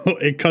then so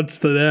it cuts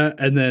to that,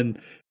 and then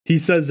he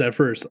says that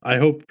first. I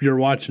hope you're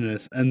watching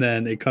this. And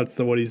then it cuts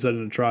to what he said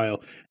in the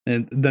trial.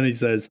 And then he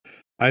says,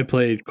 I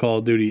played Call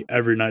of Duty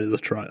every night of the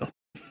trial.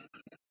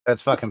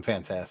 That's fucking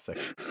fantastic.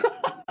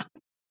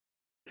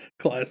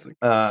 Classic.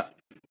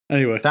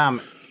 Anyway.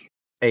 Tom,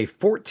 a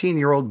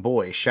 14-year-old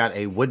boy shot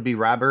a would-be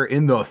robber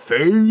in the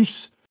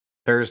face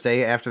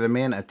Thursday after the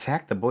man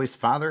attacked the boy's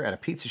father at a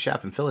pizza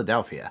shop in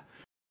Philadelphia.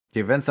 The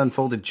events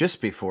unfolded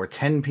just before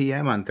 10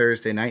 p.m. on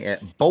Thursday night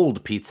at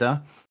Bold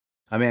Pizza.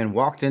 A man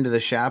walked into the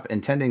shop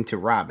intending to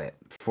rob it,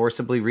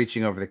 forcibly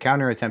reaching over the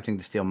counter, attempting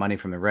to steal money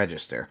from the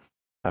register.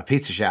 A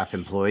pizza shop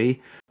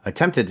employee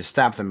attempted to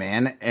stop the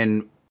man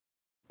and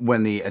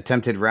when the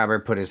attempted robber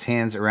put his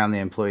hands around the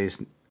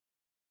employee's.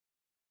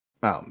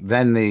 Oh,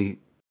 then the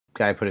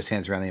guy put his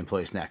hands around the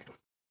employee's neck.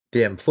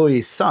 The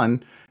employee's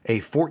son, a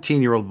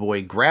 14-year-old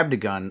boy, grabbed a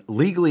gun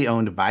legally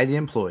owned by the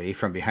employee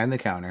from behind the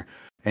counter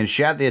and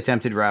shot the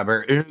attempted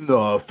robber in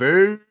the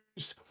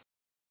face.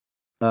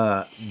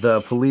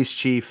 The police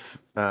chief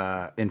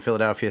in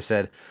Philadelphia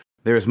said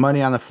there was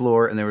money on the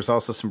floor and there was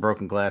also some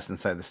broken glass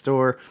inside the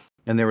store,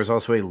 and there was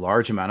also a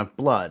large amount of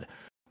blood.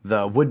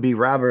 The would-be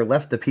robber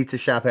left the pizza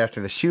shop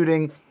after the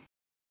shooting,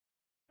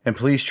 and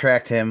police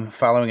tracked him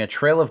following a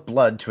trail of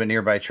blood to a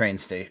nearby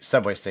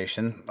subway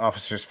station.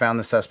 Officers found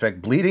the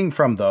suspect bleeding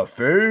from the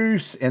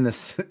face in the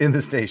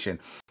station.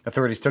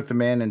 Authorities took the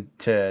man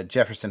into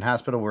Jefferson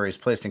Hospital, where he's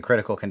placed in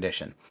critical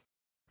condition.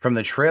 From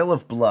the trail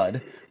of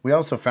blood, we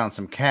also found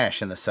some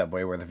cash in the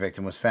subway where the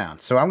victim was found.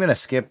 So I'm going to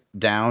skip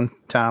down,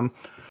 Tom.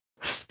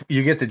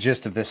 You get the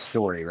gist of this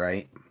story,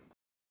 right?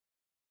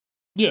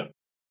 Yeah.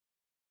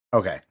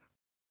 Okay.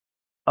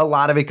 A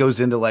lot of it goes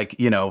into, like,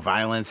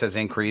 violence has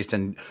increased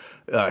and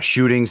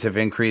shootings have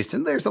increased,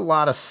 and there's a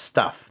lot of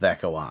stuff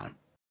that go on.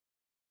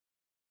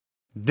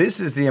 This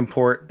is the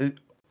important.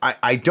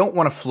 I don't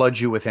want to flood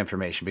you with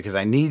information because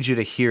I need you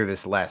to hear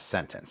this last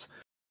sentence.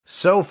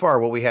 So far,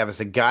 what we have is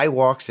a guy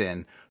walks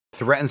in,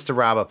 threatens to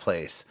rob a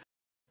place,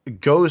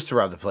 goes to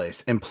rob the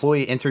place,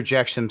 employee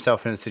interjects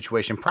himself in the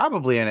situation,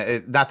 probably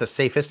in not the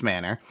safest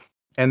manner,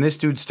 and this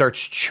dude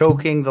starts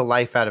choking the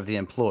life out of the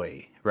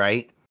employee,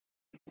 right?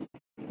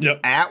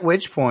 Yep. At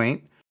which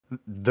point,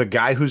 the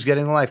guy who's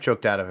getting the life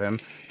choked out of him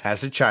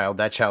has a child.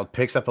 That child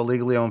picks up a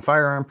legally owned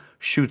firearm,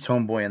 shoots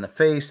homeboy in the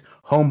face.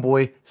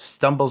 Homeboy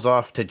stumbles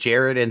off to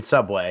Jared in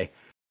Subway.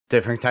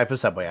 Different type of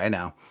Subway, I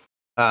know.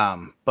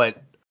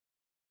 But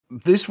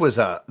this was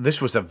a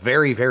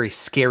very, very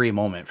scary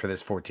moment for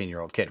this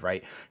 14-year-old kid,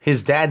 right?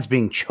 His dad's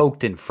being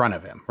choked in front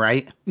of him,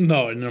 right?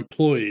 No, an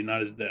employee,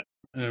 not his dad.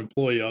 An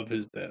employee of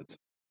his dad's.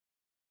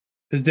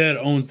 His dad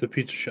owns the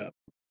pizza shop.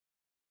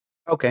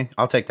 Okay,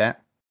 I'll take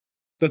that.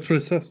 That's what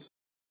it says.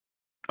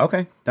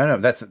 Okay. No,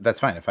 that's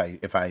fine.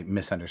 If I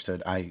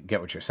misunderstood, I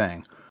get what you're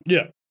saying.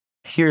 Yeah.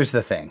 Here's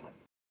the thing.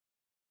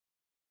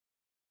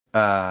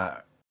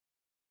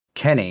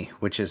 Kenny,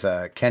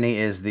 Kenny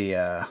is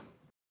the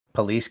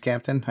police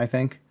captain, I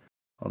think.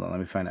 Hold on, let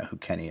me find out who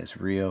Kenny is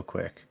real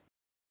quick.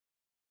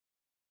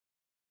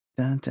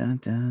 Dun, dun,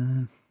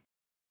 dun.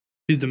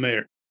 He's the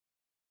mayor.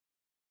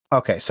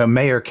 Okay, so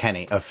Mayor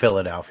Kenny of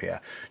Philadelphia.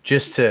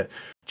 Just to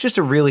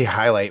really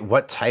highlight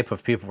what type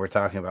of people we're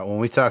talking about. When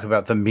we talk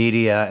about the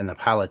media and the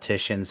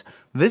politicians,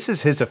 this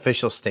is his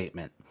official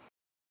statement.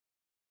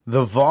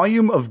 The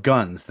volume of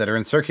guns that are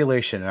in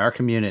circulation in our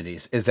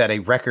communities is at a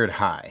record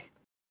high.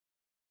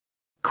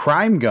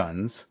 Crime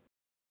guns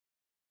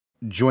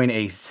join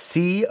a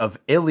sea of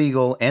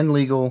illegal and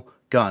legal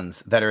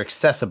guns that are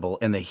accessible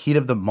in the heat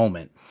of the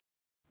moment,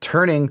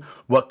 turning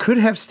what could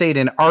have stayed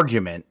an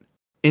argument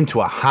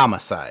into a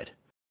homicide.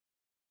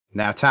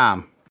 Now,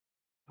 Tom,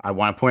 I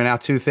want to point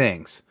out two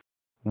things.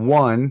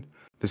 One,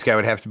 this guy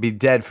would have to be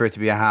dead for it to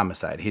be a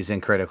homicide. He's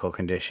in critical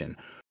condition.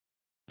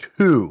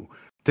 Two,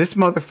 this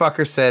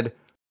motherfucker said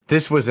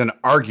this was an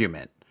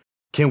argument.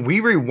 Can we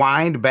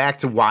rewind back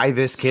to why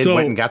this kid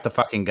went and got the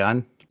fucking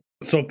gun?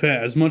 So,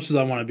 Pat, as much as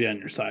I want to be on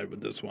your side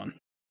with this one,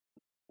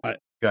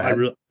 Go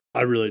ahead.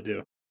 I really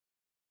do.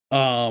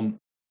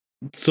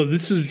 So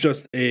this is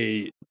just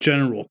a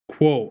general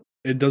quote.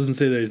 It doesn't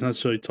say that he's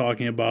necessarily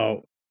talking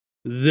about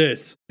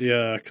this.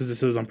 Yeah, because it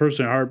says, I'm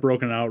personally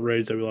heartbroken and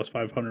outraged that we lost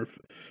 500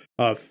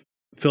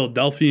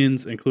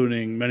 Philadelphians,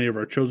 including many of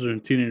our children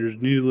and teenagers,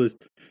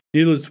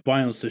 needless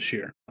violence this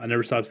year. I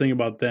never stopped thinking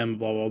about them,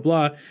 blah, blah,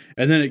 blah.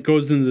 And then it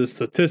goes into the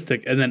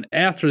statistic. And then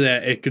after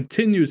that, it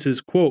continues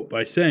his quote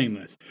by saying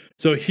this.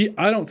 So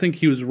I don't think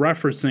he was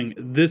referencing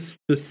this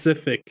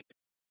specific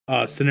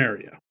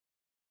scenario.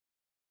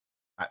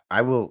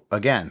 I will,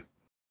 again,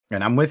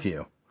 and I'm with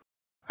you.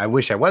 I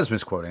wish I was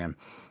misquoting him.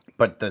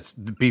 But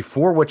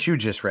before what you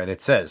just read,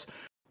 it says,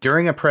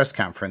 during a press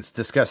conference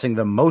discussing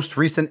the most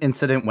recent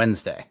incident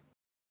Wednesday.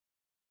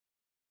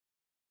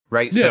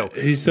 Right? Yeah, so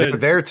he said, they're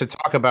there to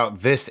talk about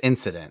this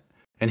incident.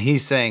 And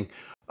he's saying,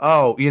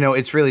 oh,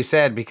 it's really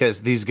sad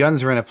because these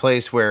guns are in a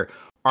place where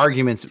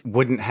arguments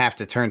wouldn't have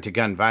to turn to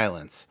gun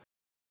violence.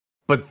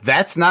 But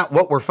that's not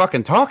what we're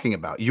fucking talking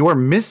about. You're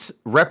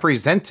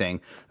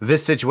misrepresenting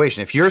this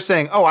situation. If you're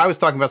saying, oh, I was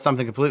talking about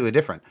something completely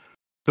different,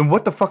 then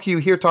what the fuck are you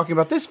here talking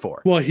about this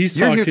for? Well,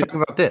 you're here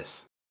talking about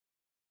this.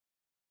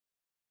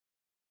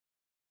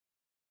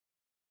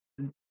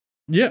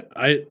 Yeah,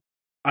 I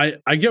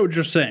get what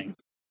you're saying.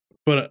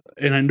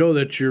 And I know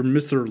that you're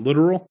Mr.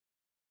 Literal,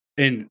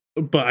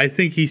 but I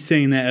think he's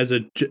saying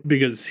that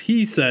because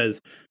he says,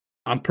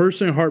 I'm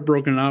personally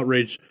heartbroken and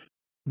outraged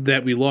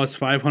that we lost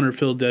 500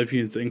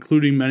 Philadelphians,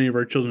 including many of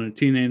our children and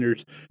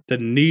teenagers, to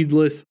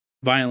needless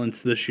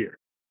violence this year.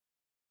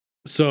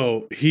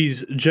 So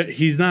he's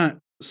not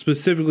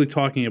specifically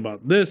talking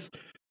about this.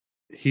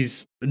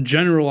 He's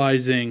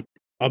generalizing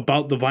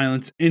about the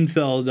violence in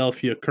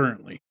Philadelphia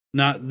currently,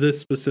 not this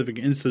specific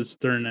instance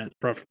during that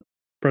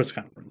press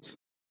conference.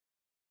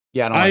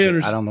 Yeah, I don't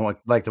like it. I don't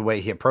like the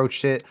way he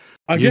approached it.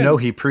 Again,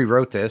 he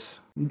pre-wrote this.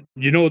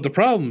 You know what the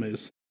problem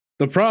is?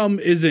 The problem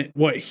isn't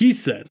what he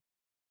said.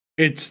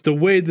 It's the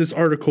way this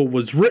article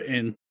was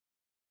written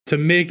to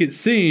make it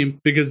seem,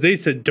 because they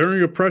said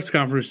during a press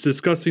conference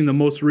discussing the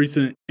most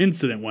recent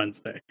incident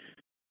Wednesday.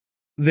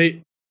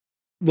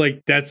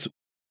 That's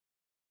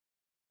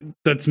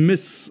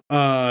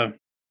the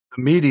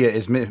media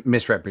is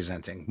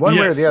misrepresenting one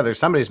way or the other.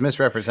 Somebody's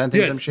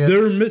misrepresenting some shit,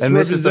 and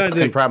this is the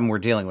fucking problem we're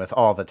dealing with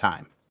all the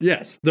time.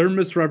 Yes, they're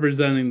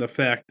misrepresenting the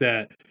fact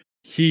that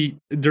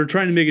they're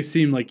trying to make it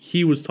seem like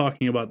he was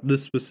talking about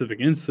this specific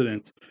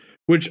incident,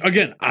 which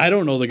again, I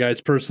don't know the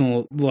guy's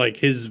personal, like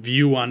his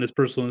view on his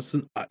personal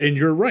incident, and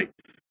you're right.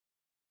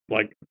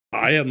 Like,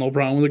 I have no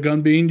problem with a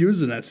gun being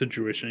used in that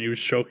situation. He was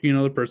choking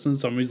another person,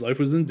 somebody's life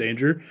was in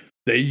danger.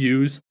 They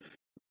used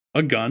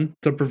a gun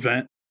to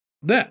prevent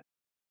that.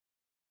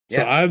 Yeah.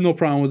 So I have no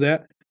problem with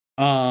that.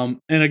 And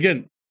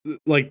again,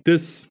 like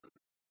this,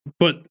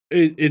 but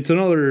it's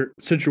another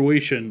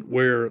situation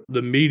where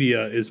the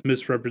media is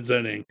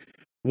misrepresenting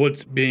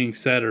what's being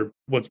said or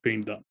what's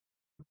being done.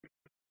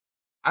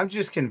 I'm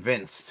just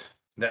convinced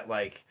that,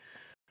 like,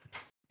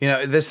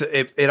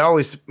 it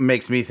always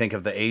makes me think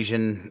of the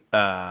Asian,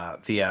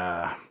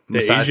 the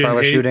massage Asian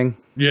parlor hate. shooting.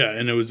 Yeah,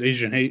 and it was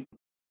Asian hate,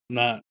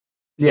 not.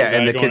 Yeah,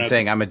 and the kid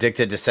saying, I'm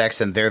addicted to sex,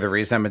 and they're the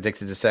reason I'm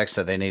addicted to sex,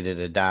 so they needed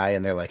to die,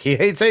 and they're like, he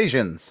hates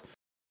Asians.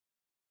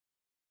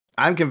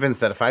 I'm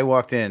convinced that if I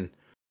walked in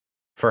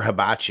for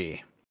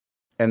hibachi,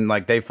 and,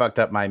 like, they fucked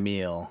up my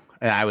meal,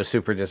 and I was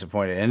super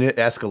disappointed, and it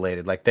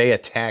escalated, like, they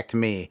attacked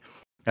me,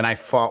 and I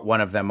fought one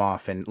of them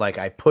off, and, like,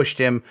 I pushed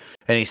him,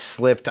 and he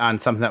slipped on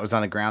something that was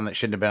on the ground that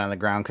shouldn't have been on the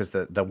ground because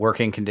the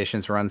working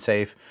conditions were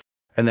unsafe.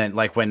 And then,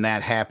 like, when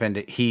that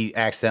happened, he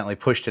accidentally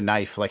pushed a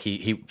knife. Like,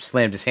 he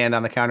slammed his hand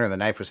on the counter, and the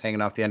knife was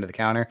hanging off the end of the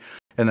counter.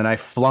 And the knife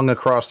flung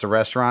across the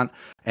restaurant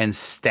and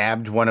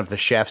stabbed one of the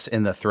chefs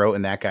in the throat,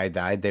 and that guy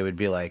died. They would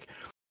be like,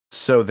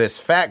 so this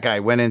fat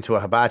guy went into a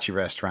hibachi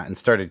restaurant and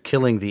started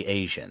killing the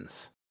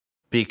Asians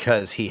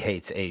because he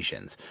hates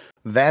Asians.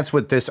 That's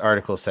what this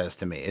article says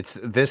to me. It's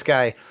this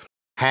guy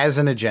has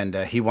an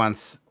agenda. He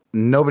wants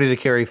nobody to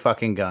carry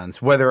fucking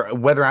guns. Whether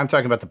I'm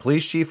talking about the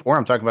police chief or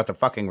I'm talking about the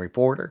fucking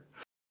reporter.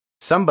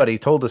 Somebody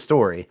told a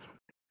story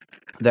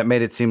that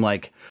made it seem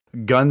like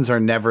guns are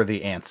never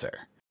the answer.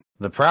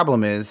 The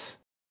problem is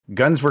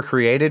guns were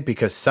created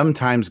because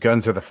sometimes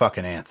guns are the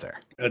fucking answer.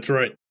 That's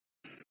right.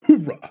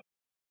 Hoorah.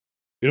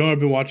 You know what I've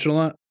been watching a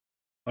lot?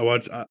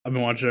 I've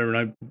been watching every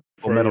night.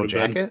 Full Metal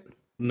Jacket?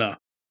 No.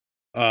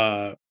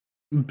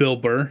 Bill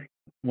Burr,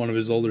 one of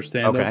his older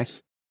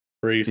stand-ups,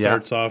 where he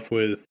starts off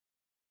with,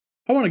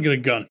 I want to get a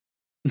gun.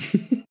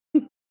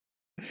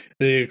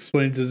 And he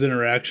explains his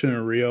interaction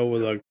in Rio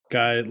with a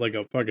guy, like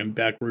a fucking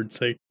backwards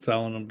sake,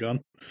 selling him a gun.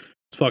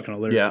 It's fucking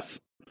hilarious.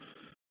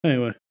 Yeah.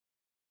 Anyway.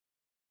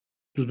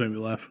 Just made me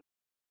laugh.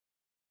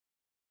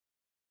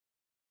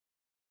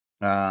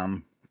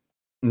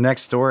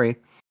 Next story.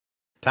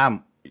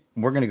 Tom,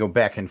 we're going to go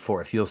back and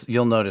forth.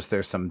 You'll notice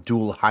there's some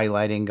dual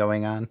highlighting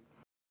going on.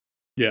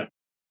 Yeah.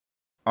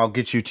 I'll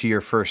get you to your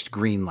first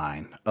green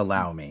line.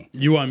 Allow me.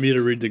 You want me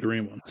to read the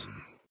green ones?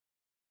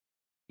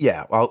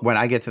 Yeah. Well, when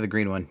I get to the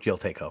green one, you'll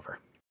take over.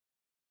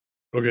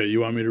 Okay. You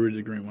want me to read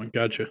the green one?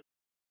 Gotcha.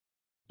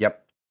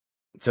 Yep.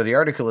 So the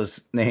article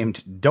is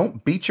named,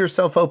 Don't Beat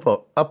Yourself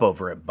Up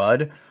Over It,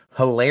 Bud.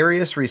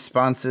 Hilarious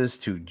responses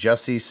to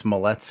Jussie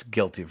Smollett's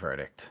guilty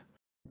verdict.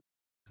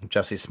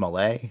 Jussie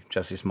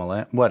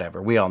Smollett,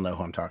 whatever. We all know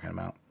who I'm talking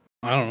about.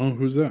 I don't know.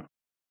 Who's that?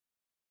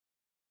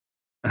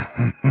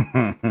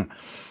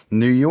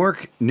 New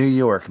York,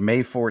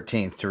 May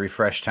 14th, to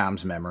refresh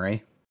Tom's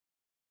memory.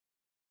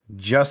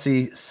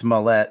 Jussie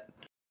Smollett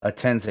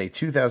attends a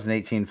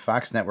 2018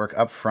 Fox Network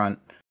upfront.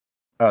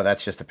 Oh,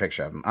 that's just a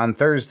picture of him. On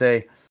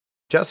Thursday,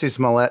 Jussie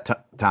Smollett,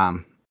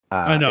 Tom.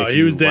 I know.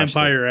 He was the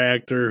Empire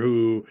actor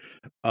who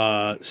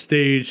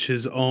staged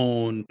his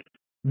own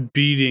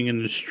beating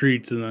in the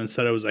streets and then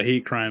said it was a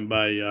hate crime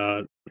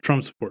by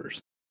Trump supporters.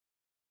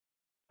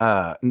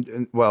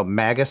 Well,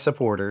 MAGA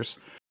supporters,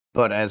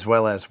 but as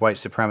well as white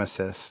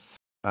supremacists,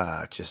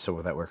 just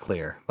so that we're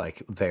clear,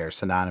 like they're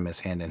synonymous,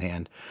 hand in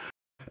hand.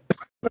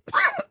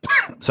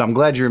 So I'm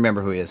glad you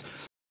remember who he is.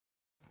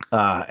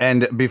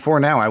 And before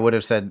now, I would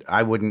have said,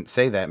 I wouldn't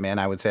say that, man.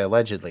 I would say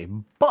allegedly,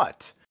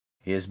 but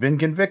he has been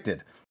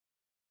convicted.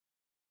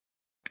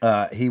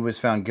 He was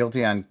found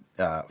guilty on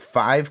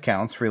 5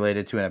 counts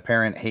related to an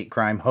apparent hate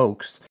crime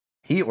hoax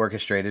he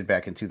orchestrated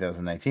back in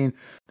 2019.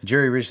 The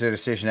jury reached their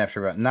decision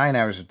after about 9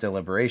 hours of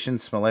deliberation.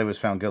 Smollett was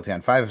found guilty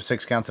on 5 of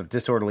 6 counts of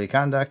disorderly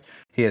conduct.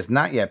 He has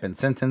not yet been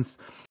sentenced.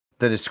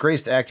 The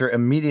disgraced actor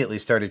immediately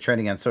started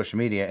trending on social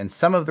media, and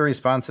some of the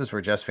responses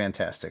were just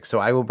fantastic. So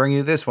I will bring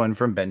you this one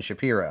from Ben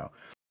Shapiro.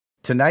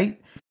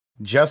 Tonight,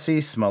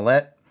 Jussie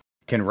Smollett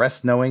can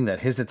rest knowing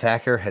that his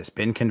attacker has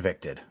been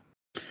convicted.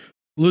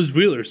 Liz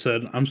Wheeler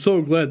said, I'm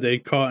so glad they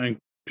caught and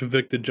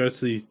convicted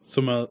Jussie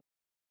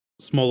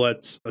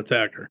Smollett's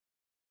attacker.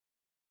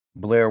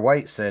 Blair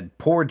White said,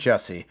 poor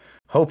Jussie.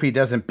 Hope he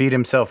doesn't beat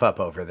himself up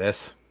over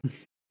this.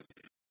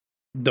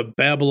 The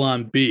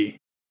Babylon Bee.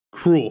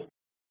 Cruel.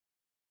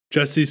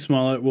 Jesse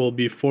Smollett will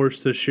be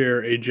forced to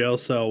share a jail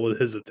cell with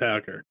his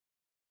attacker.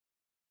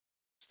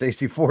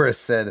 Stacey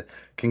Forrest said,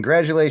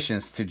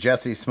 "Congratulations to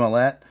Jesse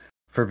Smollett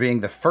for being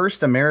the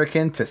first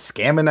American to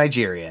scam a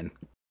Nigerian."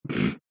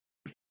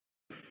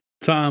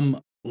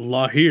 Tom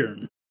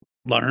Lahern.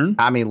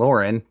 Tommy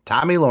Lauren.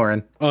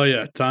 Oh,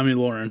 yeah, Tommy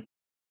Lauren.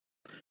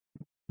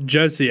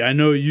 Jesse, I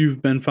know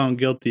you've been found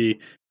guilty,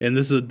 and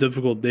this is a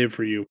difficult day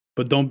for you,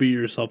 but don't beat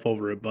yourself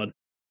over it, bud.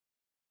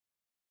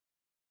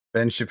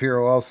 Ben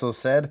Shapiro also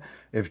said,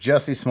 "If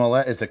Jesse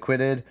Smollett is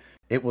acquitted,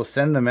 it will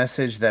send the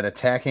message that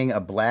attacking a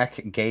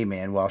black gay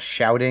man while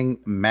shouting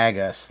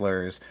MAGA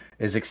slurs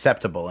is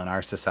acceptable in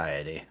our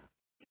society."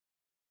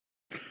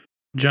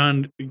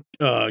 John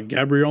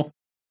Gabriel.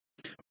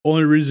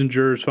 Only reason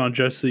jurors found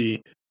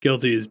Jesse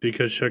guilty is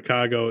because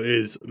Chicago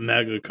is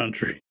MAGA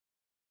country.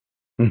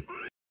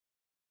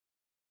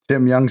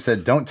 Tim Young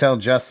said, "Don't tell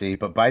Jesse,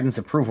 but Biden's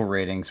approval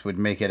ratings would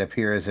make it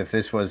appear as if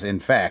this was, in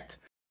fact,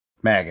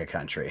 MAGA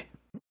country."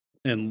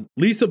 And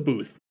Lisa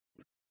Booth.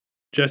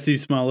 Jesse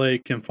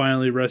Smollett can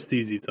finally rest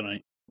easy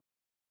tonight.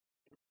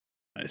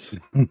 Nice.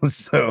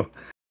 So,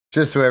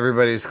 just so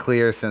everybody's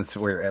clear, since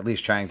we're at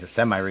least trying to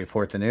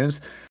semi-report the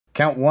news,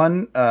 count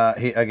one,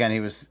 he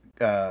was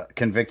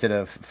convicted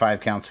of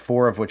 5 counts,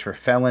 4 of which were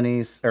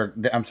felonies,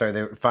 I'm sorry,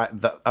 they were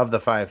of the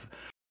 5,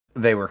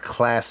 they were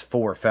class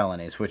 4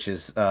 felonies, which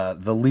is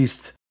the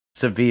least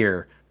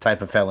severe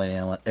type of felony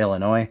in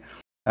Illinois.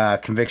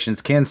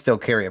 Convictions can still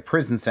carry a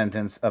prison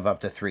sentence of up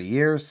to 3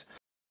 years.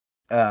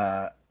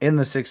 In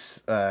the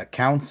 6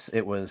 counts,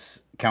 it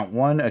was count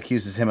 1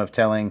 accuses him of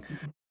telling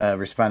a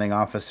responding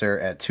officer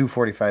at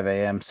 2:45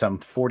 a.m., some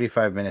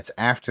 45 minutes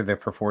after the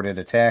purported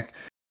attack,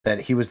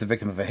 that he was the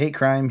victim of a hate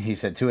crime. He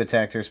said 2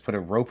 attackers put a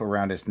rope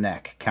around his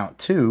neck. Count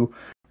 2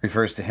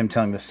 refers to him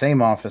telling the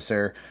same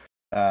officer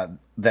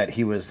that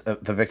he was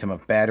the victim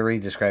of battery,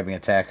 describing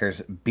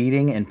attackers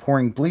beating and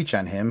pouring bleach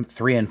on him.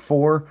 3 and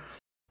 4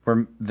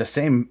 were the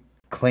same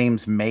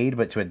claims made,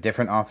 but to a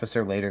different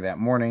officer later that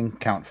morning.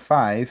 Count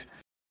 5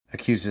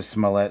 accuses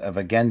Smollett of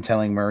again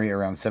telling Murray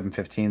around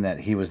 7:15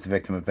 that he was the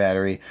victim of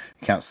battery.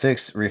 Count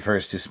 6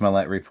 refers to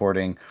Smollett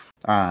reporting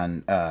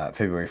on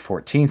February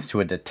 14th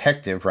to a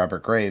detective,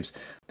 Robert Graves,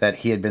 that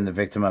he had been the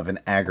victim of an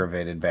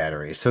aggravated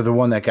battery. So the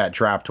one that got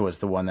dropped was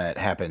the one that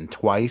happened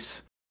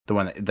twice.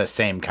 The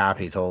same cop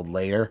he told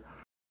later.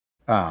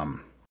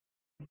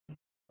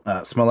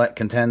 Smollett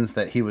contends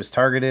that he was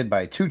targeted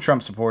by 2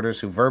 Trump supporters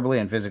who verbally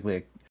and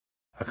physically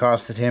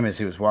accosted him as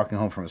he was walking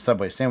home from a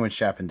Subway sandwich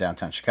shop in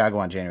downtown Chicago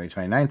on January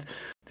 29th.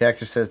 The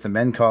actor says the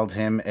men called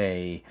him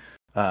a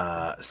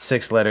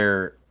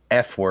 6-letter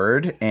F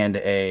word and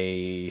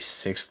a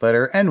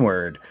 6-letter N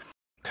word,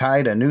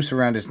 tied a noose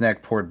around his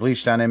neck, poured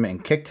bleach on him,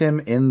 and kicked him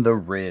in the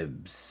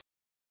ribs.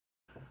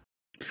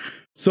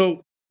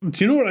 So,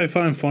 do you know what I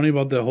find funny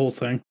about the whole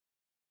thing?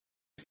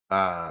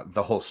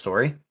 The whole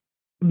story?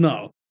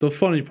 No. The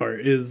funny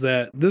part is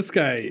that this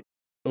guy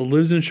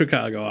lives in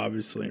Chicago,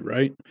 obviously,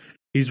 right?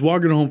 He's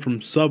walking home from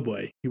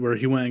Subway, where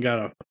he went and got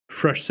a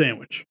fresh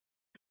sandwich,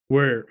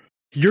 where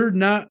you're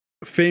not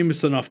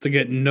famous enough to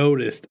get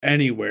noticed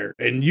anywhere,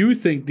 and you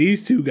think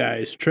these 2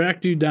 guys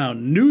tracked you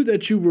down, knew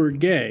that you were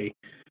gay,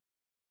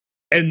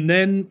 and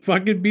then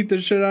fucking beat the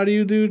shit out of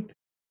you, dude?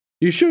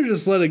 You should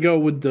just let it go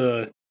with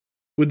the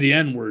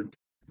N-word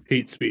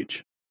hate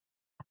speech.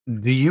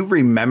 Do you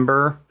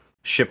remember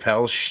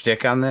Chappelle's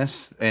shtick on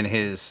this in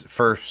his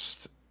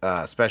first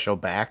special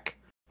back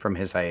from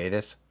his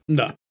hiatus?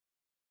 No.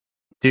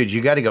 Dude,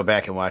 you got to go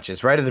back and watch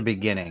this right at the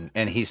beginning.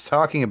 And he's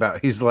talking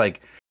about, he's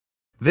like,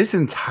 this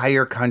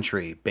entire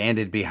country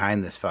banded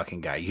behind this fucking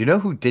guy. You know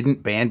who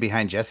didn't band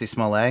behind Jesse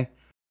Smollett?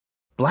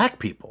 Black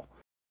people.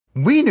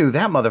 We knew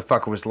that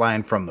motherfucker was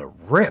lying from the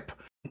rip.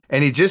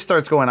 And he just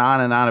starts going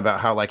on and on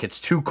about how, like, it's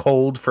too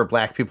cold for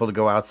black people to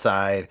go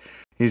outside.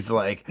 He's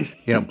like,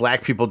 you know,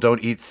 black people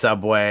don't eat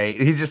Subway.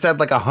 He just had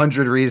like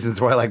 100 reasons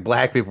why, like,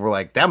 black people were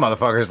like, that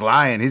motherfucker's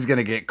lying. He's going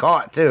to get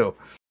caught too.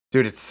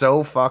 Dude, it's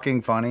so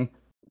fucking funny.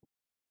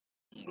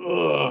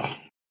 Ugh.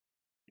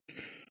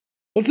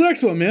 What's the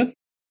next one, man?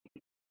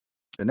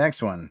 The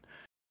next one.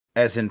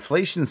 As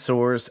inflation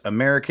soars,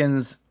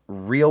 Americans'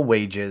 real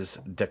wages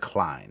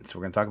decline. So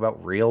we're going to talk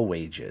about real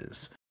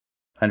wages.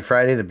 On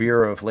Friday, the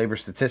Bureau of Labor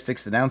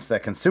Statistics announced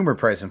that consumer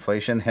price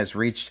inflation has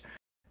reached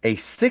a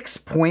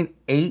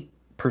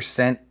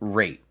 6.8%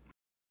 rate,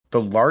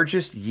 the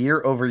largest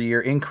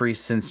year-over-year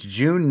increase since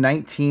June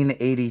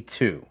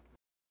 1982,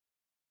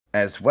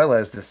 as well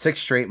as the 6th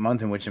straight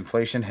month in which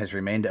inflation has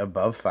remained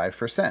above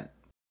 5%.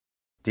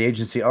 The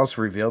agency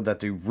also revealed that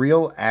the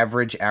real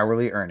average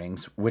hourly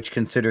earnings, which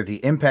consider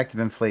the impact of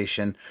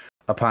inflation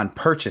upon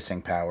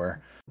purchasing power,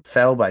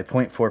 fell by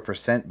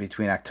 0.4%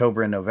 between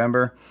October and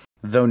November,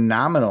 though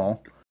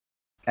nominal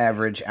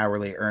average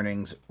hourly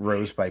earnings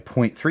rose by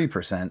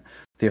 0.3%.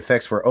 The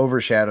effects were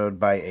overshadowed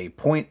by a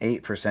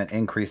 0.8%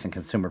 increase in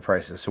consumer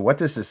prices. So what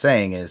this is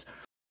saying is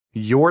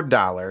your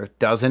dollar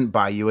doesn't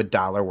buy you a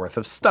dollar worth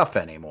of stuff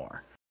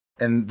anymore.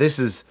 And this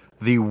is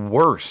the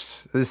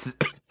worst.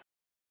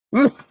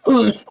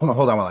 Hold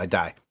on while I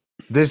die.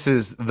 This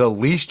is the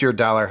least your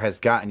dollar has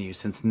gotten you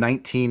since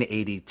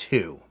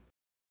 1982.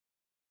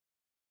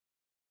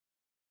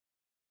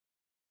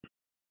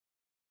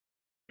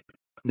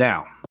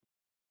 Now,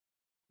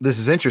 this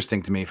is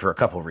interesting to me for a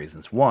couple of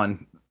reasons.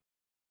 One,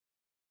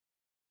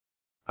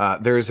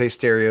 there is a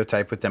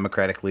stereotype with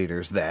Democratic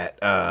leaders that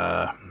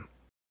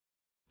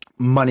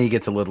money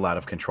gets a little out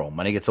of control.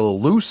 Money gets a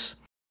little loose.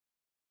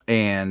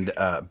 And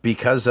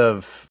because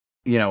of,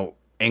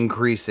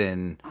 increase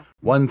in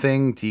one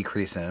thing,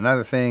 decrease in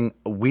another thing,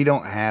 we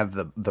don't have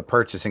the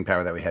purchasing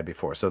power that we had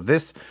before. So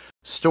this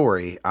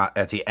story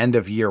at the end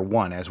of year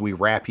one, as we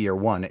wrap year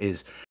one,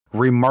 is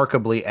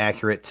remarkably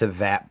accurate to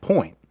that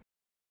point.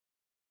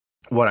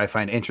 What I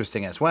find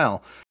interesting as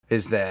well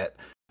is that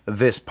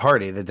this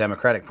party, the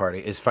Democratic Party,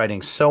 is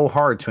fighting so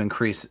hard to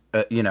increase,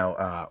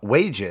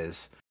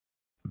 wages,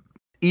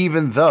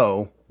 even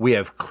though we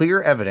have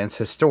clear evidence,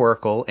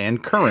 historical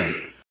and current,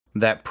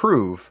 that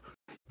prove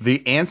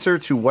the answer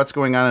to what's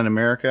going on in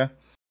America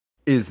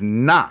is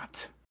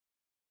not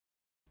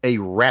a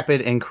rapid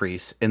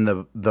increase in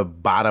the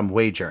bottom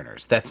wage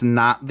earners. That's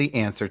not the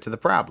answer to the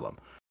problem.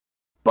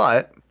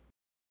 But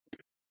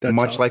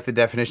much like the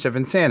definition of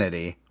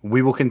insanity,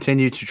 we will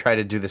continue to try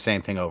to do the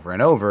same thing over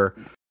and over,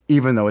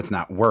 even though it's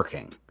not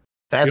working.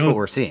 That's what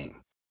we're seeing.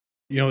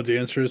 You know what the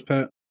answer is,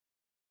 Pat?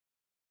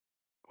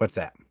 What's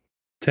that?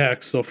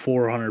 Tax the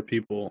 400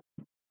 people,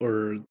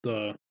 or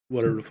the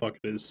whatever the fuck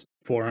it is.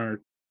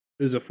 400.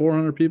 Is it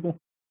 400 people?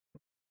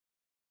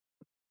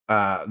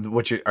 Are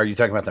you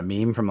talking about the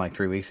meme from like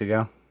 3 weeks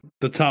ago?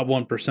 The top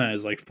 1%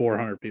 is like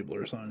 400 people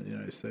or something in the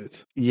United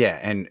States. Yeah,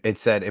 and it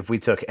said if we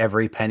took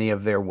every penny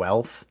of their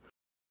wealth,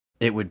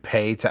 it would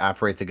pay to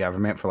operate the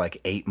government for like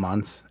 8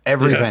 months.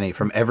 Every penny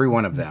from every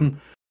one of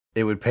them,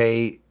 it would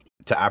pay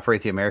to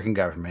operate the American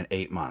government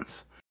 8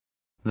 months.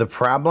 The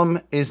problem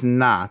is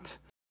not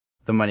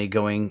the money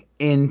going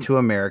into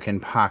American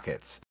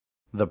pockets.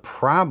 The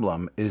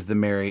problem is the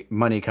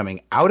money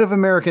coming out of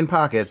American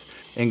pockets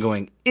and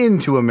going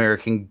into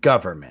American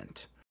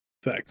government.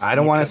 Facts. I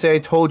don't want to say I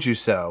told you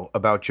so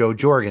about Jo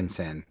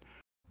Jorgensen,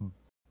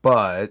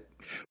 but...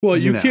 Well,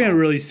 you can't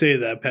really say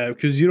that, Pat,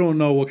 because you don't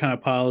know what kind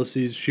of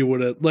policies she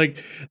would have...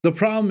 Like, the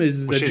problem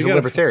is that she's a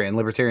libertarian.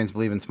 Libertarians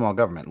believe in small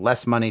government.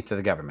 Less money to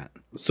the government.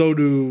 So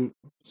do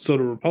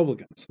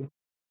Republicans.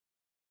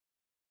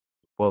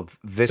 Well,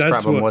 this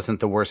problem wasn't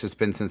the worst it's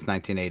been since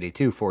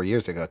 1982, 4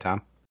 years ago,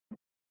 Tom.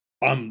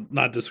 I'm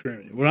not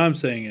discriminating. What I'm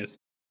saying is,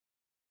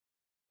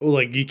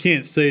 like, you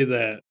can't say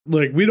that.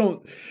 Like, we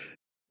don't...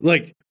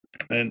 Like,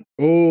 and,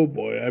 oh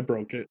boy, I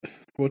broke it.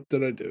 What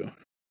did I do?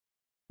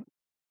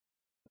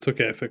 It's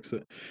okay, I fixed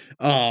it.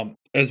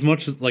 As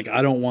much as, like,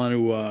 I don't want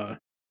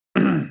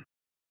to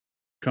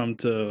come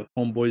to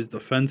Homeboy's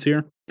defense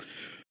here.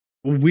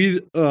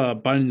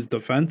 Biden's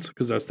defense,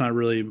 because that's not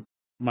really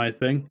my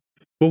thing.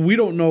 But we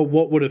don't know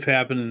what would have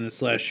happened in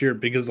this last year,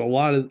 because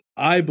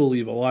I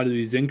believe a lot of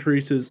these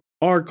increases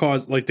are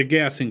caused, like the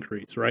gas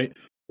increase, right?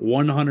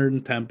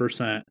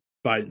 110%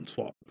 Biden's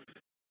fault.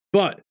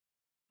 But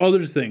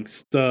other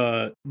things,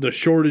 the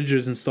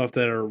shortages and stuff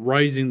that are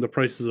rising the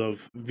prices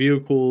of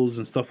vehicles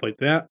and stuff like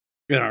that,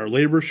 and our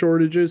labor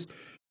shortages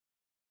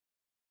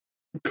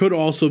could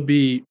also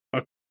be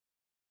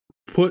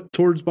put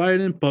towards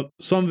Biden, but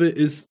some of it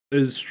is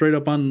straight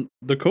up on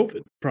the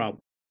COVID problem,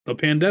 the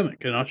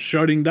pandemic, and us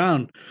shutting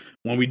down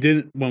when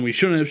we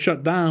shouldn't have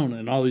shut down,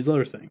 and all these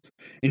other things,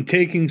 and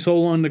taking so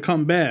long to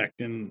come back,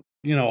 and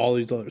all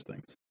these other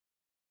things.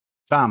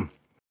 Tom,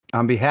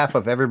 on behalf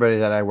of everybody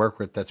that I work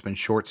with that's been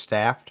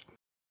short-staffed,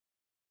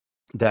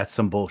 that's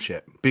some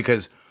bullshit,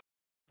 because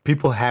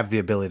people have the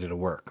ability to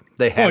work.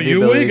 They have the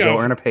ability to go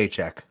earn a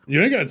paycheck.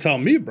 You ain't got to tell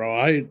me, bro.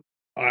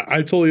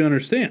 I totally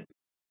understand.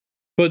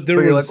 But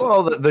you're like,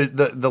 well,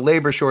 the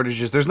labor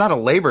shortages. There's not a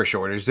labor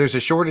shortage. There's a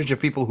shortage of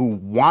people who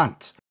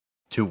want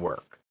to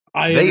work.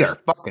 They are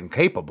fucking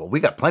capable. We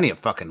got plenty of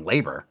fucking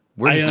labor.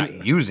 We're just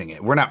not using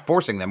it. We're not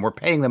forcing them. We're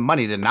paying them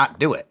money to not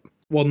do it.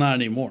 Well, not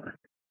anymore.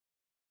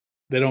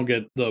 They don't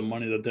get the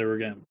money that they were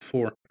getting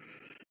before.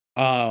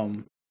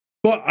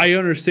 But I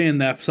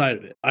understand that side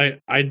of it.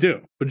 I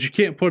do. But you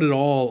can't put it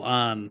all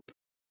on...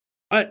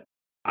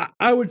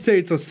 I would say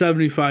it's a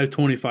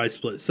 75-25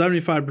 split.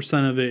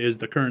 75% of it is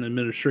the current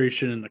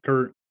administration and the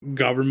current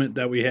government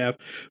that we have.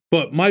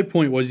 But my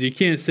point was, you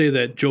can't say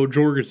that Jo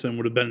Jorgensen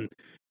would have been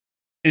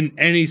in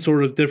any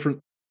sort of different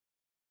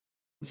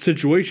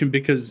situation,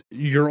 because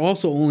you're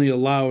also only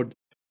allowed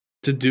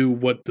to do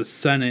what the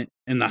Senate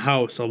and the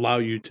House allow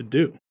you to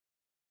do.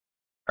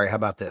 All right, how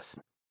about this?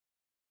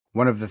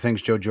 One of the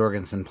things Jo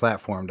Jorgensen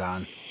platformed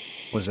on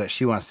was that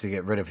she wants to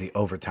get rid of the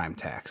overtime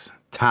tax.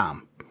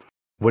 Tom,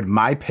 would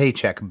my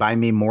paycheck buy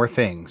me more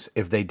things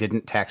if they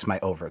didn't tax my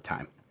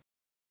overtime?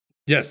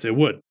 Yes, it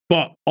would.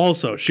 But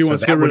also, she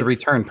wants to get rid of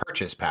return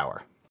purchase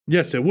power.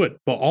 Yes, it would.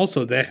 But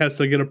also, that has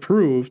to get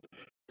approved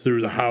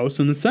through the House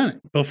and the Senate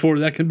before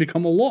that can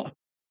become a law.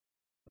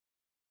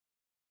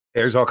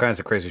 There's all kinds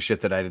of crazy shit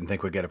that I didn't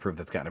think would get approved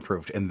that's gotten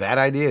approved. And that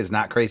idea is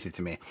not crazy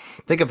to me.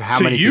 Think of how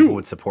many people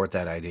would support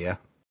that idea.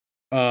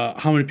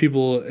 how many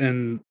people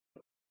in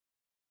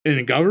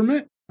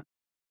government?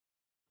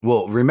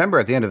 Well, remember,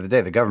 at the end of the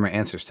day, the government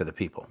answers to the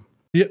people.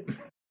 Yep.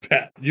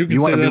 Pat, you can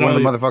You want say to be that one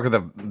of the all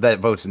motherfuckers that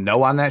votes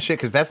no on that shit?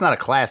 Because that's not a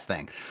class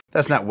thing.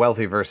 That's not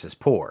wealthy versus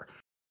poor.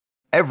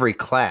 Every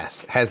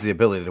class has the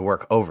ability to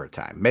work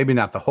overtime. Maybe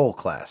not the whole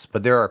class,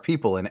 but there are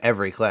people in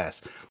every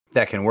class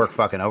that can work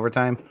fucking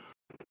overtime.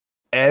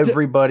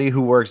 Everybody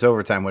who works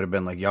overtime would have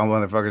been like, y'all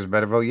motherfuckers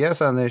better vote yes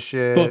on this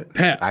shit. But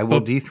Pat, I will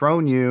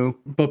dethrone you.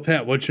 But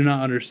Pat, what you're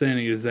not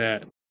understanding is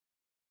that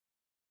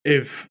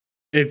if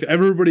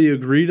everybody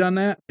agreed on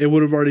that, it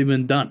would have already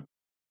been done.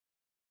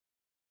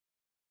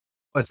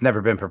 It's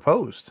never been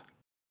proposed.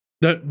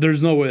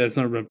 There's no way that's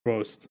never been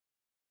proposed.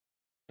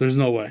 There's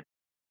no way.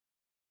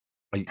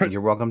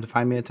 You're welcome to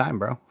find me a time,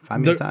 bro.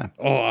 Find me a time.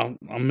 Oh,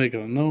 I'm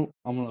making a note.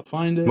 I'm gonna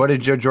find it. What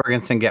did Joe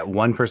Jorgensen get?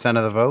 1%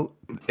 of the vote?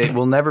 It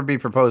will never be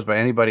proposed by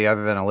anybody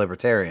other than a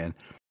libertarian.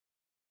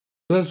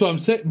 That's what I'm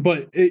saying.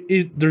 But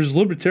there's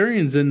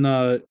libertarians in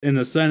the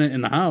Senate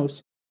and the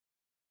House.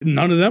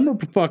 None of them are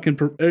fucking.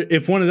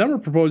 If one of them are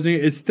proposing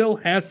it, it still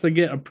has to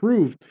get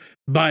approved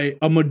by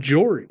a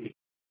majority.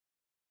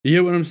 You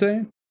get what I'm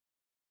saying?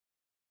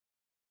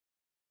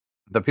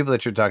 The people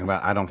that you're talking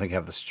about, I don't think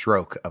have the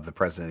stroke of the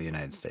president of the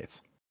United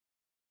States.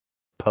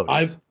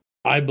 POTUS.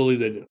 I believe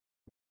they do.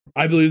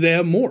 I believe they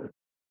have more.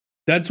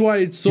 That's why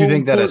it's so. You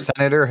think that a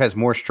senator has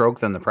more stroke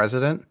than the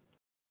president?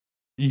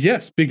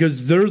 Yes,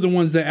 because they're the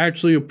ones that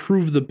actually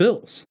approve the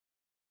bills.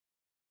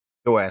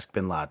 Go ask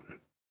Bin Laden.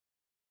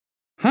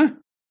 Huh?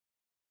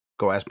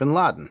 Go ask Bin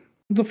Laden.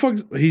 What the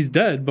fuck? He's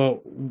dead,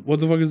 but what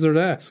the fuck is there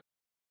to ask?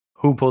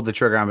 Who pulled the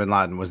trigger on Bin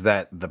Laden? Was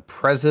that the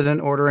president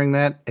ordering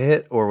that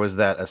hit, or was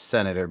that a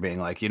senator being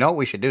like, you know what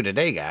we should do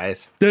today,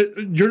 guys?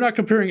 You're not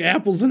comparing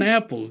apples and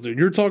apples, dude.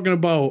 You're talking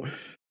about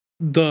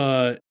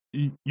the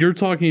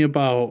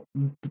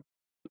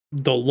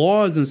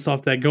laws and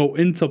stuff that go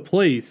into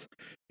place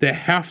that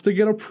have to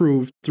get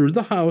approved through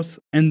the House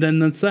and then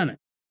the Senate.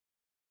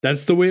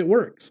 That's the way it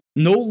works.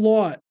 No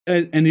law,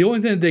 and the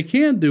only thing that they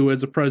can do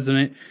as a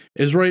president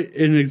is write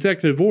an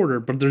executive order,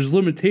 but there's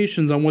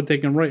limitations on what they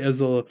can write as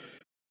a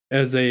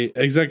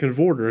executive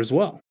order as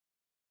well.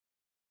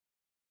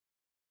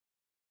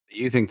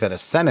 You think that a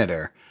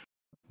senator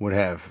would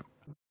have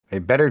a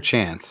better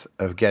chance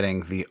of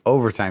getting the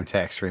overtime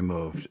tax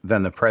removed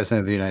than the president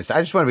of the United States?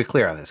 I just want to be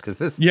clear on this because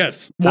this.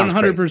 Yes,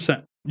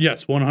 100%.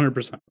 Yes,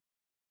 100%.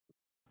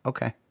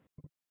 Okay.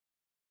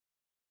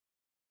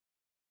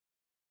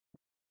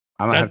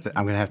 I'm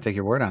gonna have to take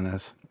your word on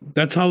this.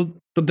 That's how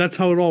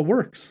it all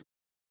works.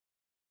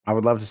 I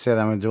would love to say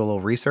that I'm gonna do a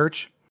little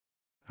research.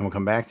 I'm gonna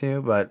come back to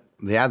you, but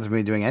the odds of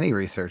me doing any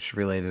research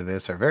related to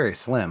this are very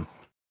slim.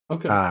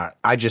 Okay.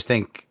 I just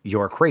think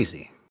you're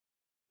crazy.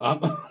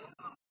 Okay.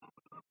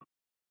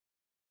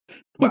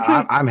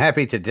 I'm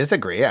happy to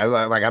disagree.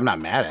 I'm not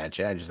mad at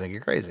you. I just think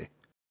you're crazy.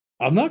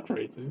 I'm not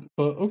crazy,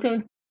 but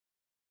okay.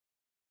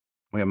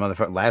 We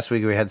got last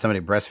week we had somebody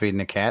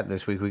breastfeeding a cat.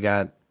 This week we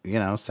got,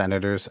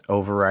 senators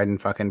overriding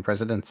fucking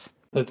presidents.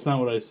 That's not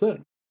what I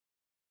said.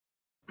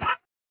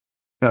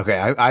 Okay,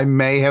 I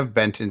may have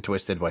bent and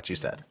twisted what you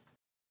said.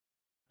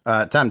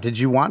 Tom, did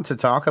you want to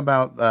talk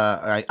about?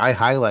 I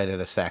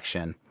highlighted a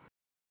section.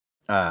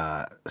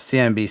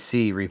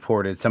 CNBC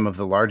reported some of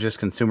the largest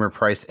consumer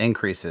price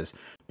increases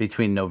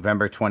between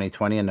November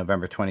 2020 and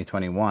November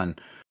 2021,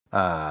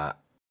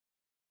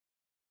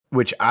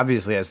 which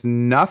obviously has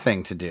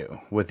nothing to do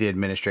with the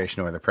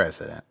administration or the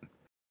president.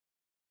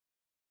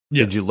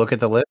 Yes. Did you look at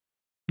the list?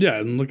 Yeah,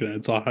 I'm looking at it.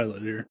 It's all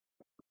highlighted here.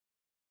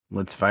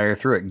 Let's fire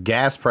through it.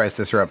 Gas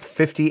prices are up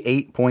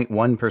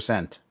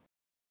 58.1%.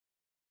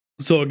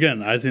 So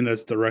again, I think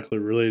that's directly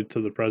related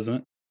to the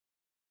president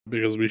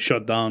because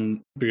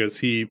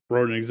he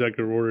wrote an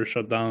executive order,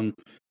 shut down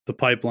the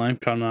pipeline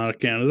coming out of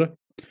Canada.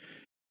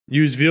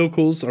 Used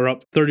vehicles are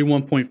up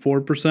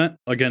 31.4%.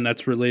 Again,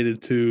 that's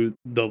related to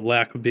the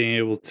lack of being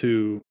able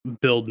to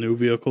build new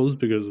vehicles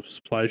because of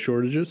supply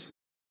shortages.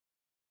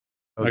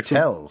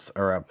 Hotels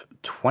are up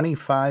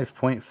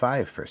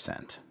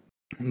 25.5%.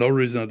 No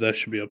reason that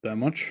should be up that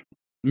much.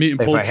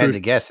 If I had to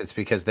guess, it's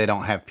because they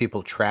don't have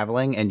people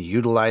traveling and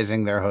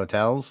utilizing their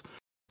hotels.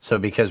 So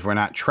because we're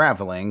not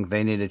traveling,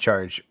 they need to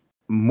charge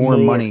more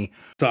money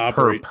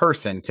per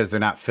person because they're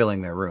not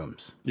filling their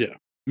rooms. Yeah.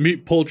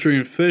 Meat, poultry,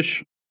 and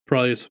fish,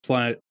 probably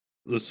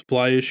the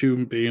supply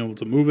issue, being able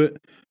to move it.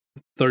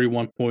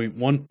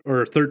 31.1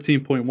 or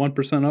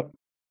 13.1% up.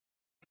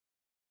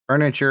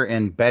 Furniture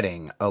and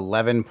bedding,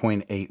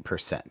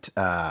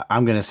 11.8%.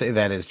 I'm going to say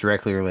that is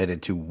directly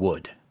related to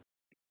wood.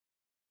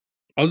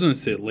 I was going to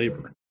say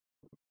labor.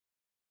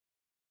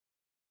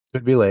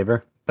 Could be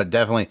labor, but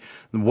definitely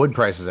the wood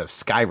prices have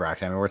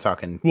skyrocketed. I mean, we're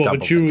talking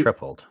doubled and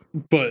tripled.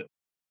 But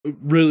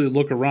really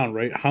look around,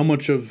 right? How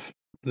much of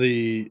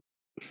the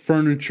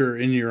furniture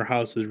in your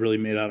house is really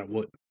made out of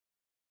wood?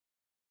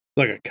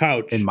 Like a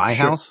couch. In my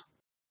house?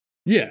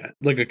 Yeah,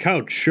 like a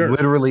couch, sure.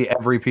 Literally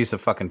every piece of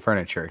fucking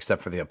furniture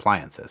except for the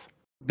appliances.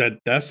 That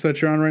desk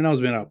that you're on right now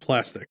is made out of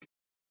plastic.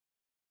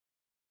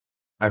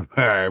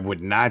 I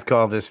would not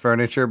call this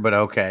furniture, but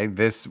okay.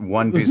 This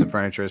one piece of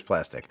furniture is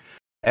plastic.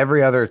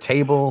 Every other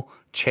table,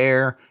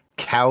 chair,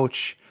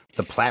 couch,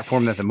 the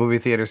platform that the movie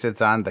theater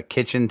sits on, the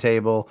kitchen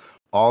table,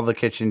 all the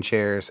kitchen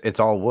chairs, it's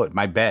all wood.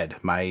 My bed,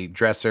 my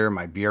dresser,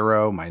 my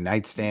bureau, my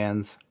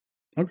nightstands.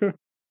 Okay.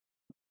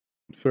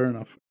 Fair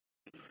enough.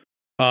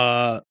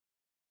 A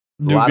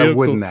lot of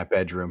wood in that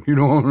bedroom. You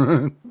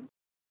know.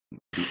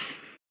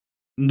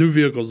 New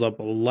vehicles up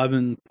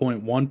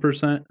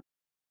 11.1%.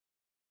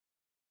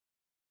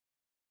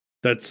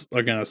 That's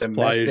again a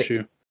supply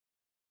issue.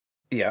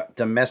 Yeah,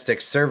 domestic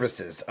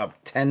services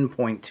up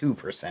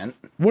 10.2%.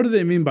 What do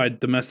they mean by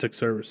domestic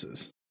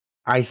services?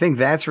 I think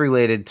that's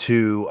related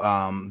to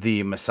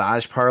the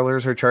massage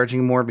parlors are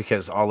charging more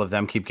because all of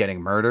them keep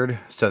getting murdered,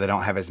 so they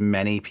don't have as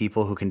many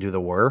people who can do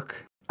the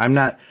work.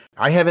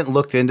 I haven't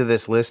looked into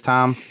this list,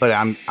 Tom, but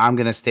I'm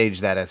going to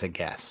stage that as a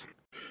guess.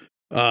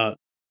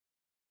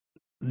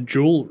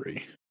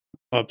 Jewelry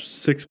up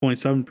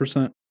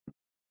 6.7%.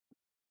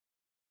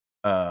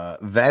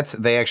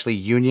 They actually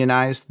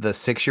unionized the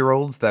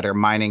 6-year-olds that are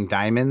mining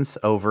diamonds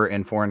over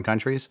in foreign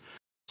countries.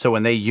 So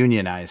when they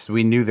unionized,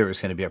 we knew there was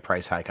going to be a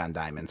price hike on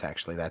diamonds.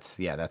 Actually, that's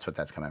what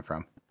that's coming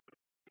from.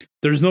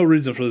 There's no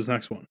reason for this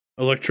next one.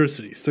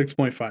 Electricity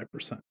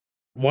 6.5%.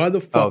 Why the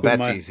fuck? Oh,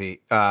 that's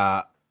easy.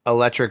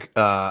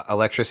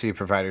 Electricity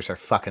providers are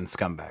fucking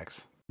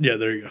scumbags. Yeah,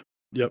 there you go.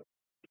 Yep.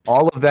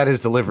 All of that is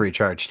delivery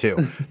charge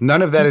too.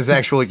 None of that is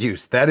actual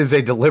use. That is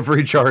a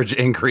delivery charge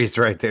increase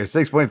right there.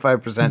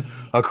 6.5%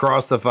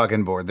 across the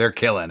fucking board. They're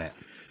killing it.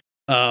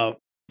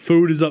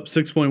 Food is up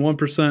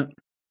 6.1%.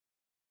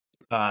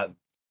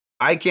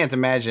 I can't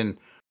imagine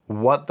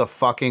what the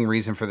fucking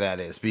reason for that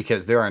is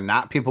because there are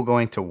not people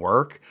going to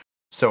work.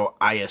 So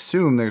I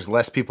assume there's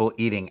less people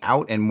eating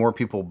out and more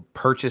people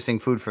purchasing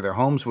food for their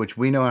homes, which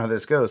we know how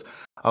this goes.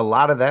 A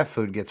lot of that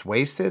food gets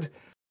wasted.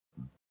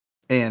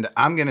 And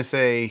I'm going to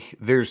say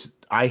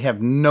I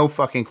have no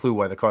fucking clue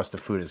why the cost of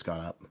food has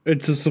gone up.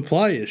 It's a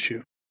supply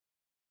issue.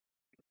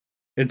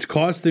 It's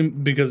costing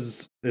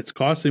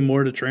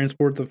more to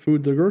transport the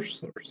food to grocery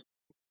stores.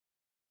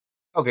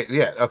 Okay,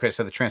 yeah. Okay,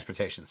 so the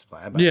transportation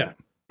supply. Yeah.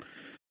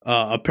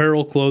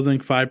 Apparel, clothing,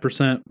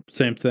 5%,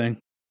 same thing.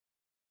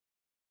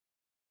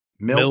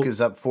 Milk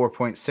is up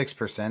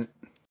 4.6%.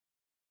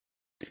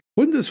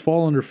 Wouldn't this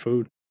fall under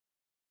food?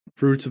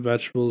 Fruits and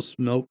vegetables,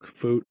 milk,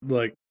 food,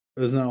 isn't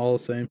that all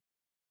the same?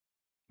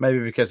 Maybe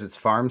because it's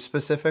farm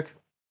specific?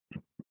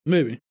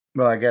 Maybe.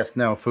 Well, I guess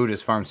no, food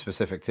is farm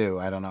specific too.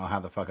 I don't know how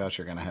the fuck else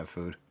you're going to have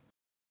food.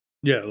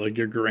 Yeah, like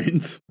your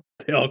grains,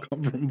 they all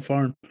come from a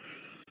farm.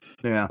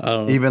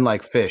 Yeah. Even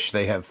like fish,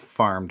 they have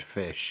farmed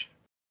fish.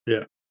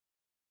 Yeah.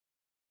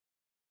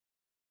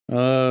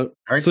 All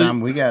right, so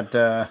Tom, we got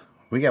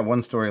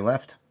one story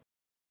left.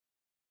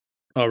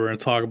 Oh, we're going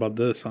to talk about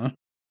this, huh?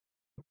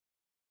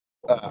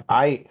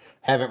 I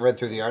haven't read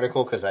through the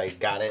article because I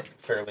got it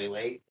fairly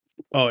late.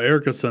 Oh,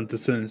 Erica sent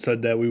this in and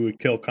said that we would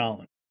kill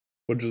Colin,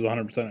 which is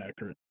 100%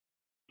 accurate.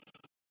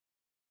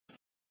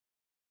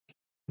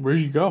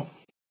 Where'd you go?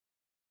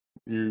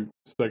 You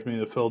expect me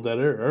to fill dead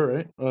air? All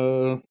right.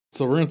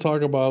 So we're going to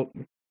talk about...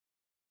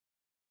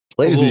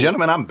 Ladies and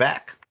gentlemen, I'm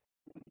back.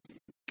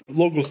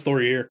 Local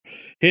story here.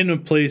 Hampton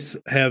Police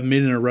have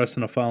made an arrest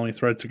in the following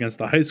threats against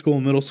the high school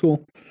and middle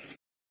school.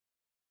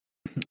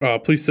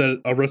 Police said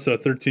arrested a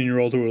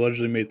 13-year-old who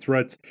allegedly made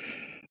threats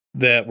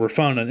that were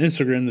found on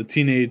Instagram.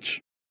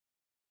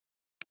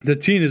 The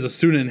teen is a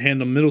student in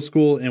Hampton Middle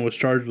School and was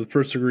charged with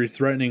first-degree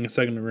threatening and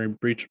second-degree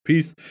breach of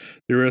peace.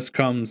 The arrest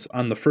comes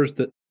on the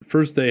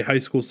first day high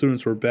school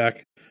students were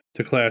back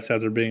to class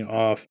after being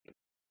off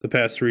the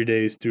past 3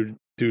 days due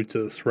to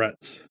the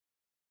threats.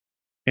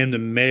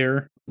 Hampton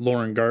Mayor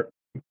Lauren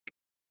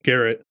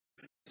Garrett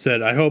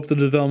said, "I hope the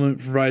development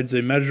provides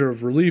a measure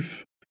of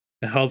relief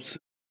and helps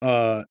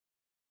to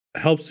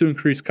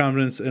increase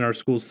confidence in our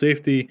school's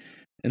safety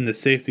and the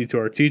safety to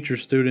our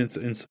teachers, students,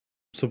 and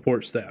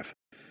support staff.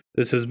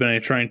 This has been a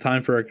trying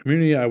time for our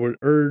community. I would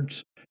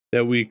urge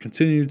that we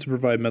continue to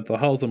provide mental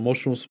health and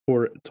emotional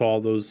support to all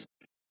those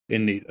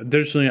in need.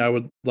 Additionally, I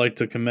would like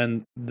to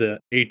commend the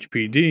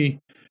HPD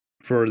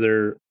for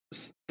their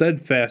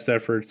steadfast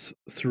efforts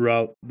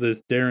throughout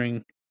this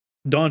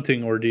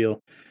daunting ordeal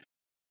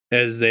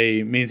as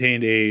they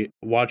maintained a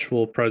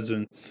watchful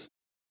presence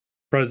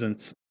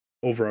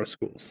over our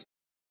schools."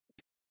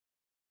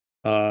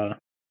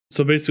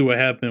 So basically what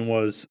happened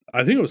was,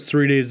 I think it was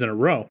 3 days in a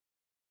row,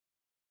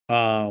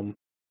 that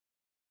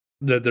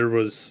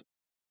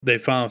they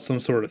found some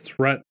sort of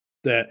threat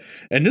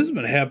and this has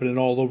been happening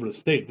all over the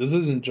state. This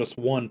isn't just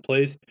one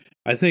place.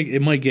 I think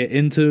it might get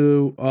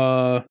into,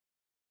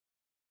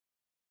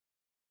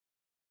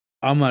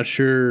 I'm not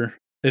sure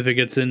if it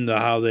gets into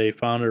how they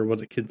found it or what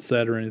the kid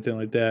said or anything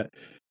like that.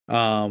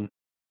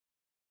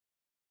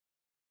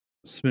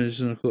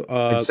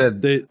 It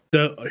said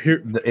here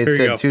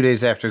 2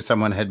 days after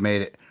someone had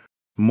made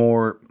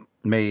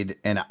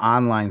an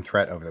online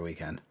threat over the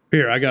weekend.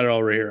 Here, I got it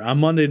all right here. On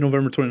Monday,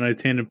 November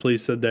 29th, Hampton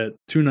Police said that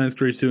 2 ninth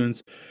grade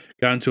students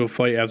got into a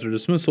fight after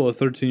dismissal. A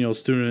 13-year-old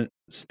student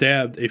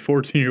stabbed a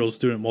 14-year-old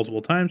student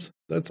multiple times.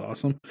 That's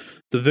awesome.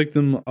 The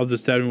victim of the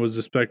stabbing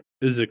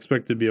is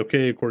expected to be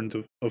okay, according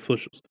to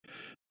officials.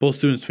 Both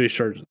students face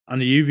charges. On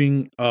the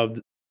evening of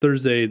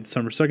Thursday,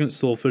 December 2nd,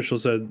 school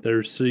officials said they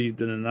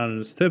received an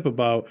anonymous tip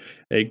about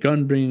a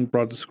gun being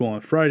brought to school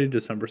on Friday,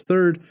 December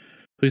 3rd.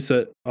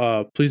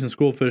 Police and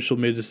school officials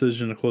made a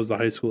decision to close the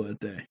high school that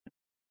day.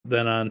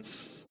 Then on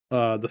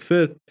the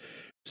 5th,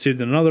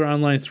 received another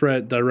online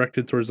threat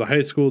directed towards the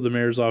high school. The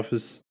mayor's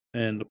office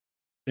and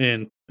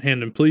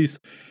Hampden Police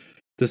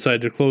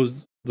decided to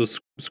close the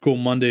school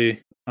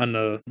Monday on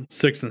the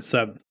 6th and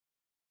 7th.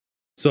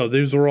 So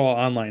these were all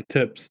online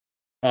tips.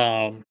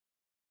 So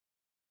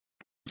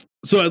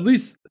at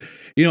least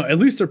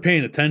they're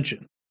paying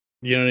attention.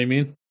 You know what I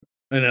mean?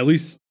 And at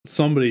least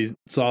somebody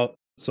saw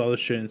this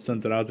shit and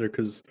sent it out there,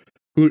 because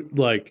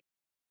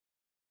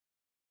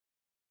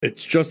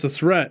it's just a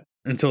threat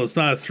until it's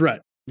not a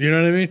threat. You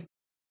know what I mean?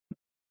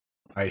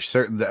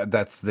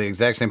 That's the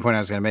exact same point I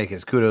was going to make,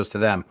 is kudos to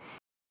them,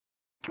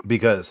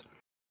 because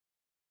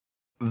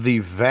the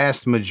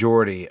vast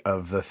majority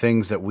of the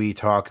things that we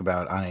talk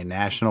about on a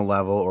national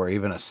level or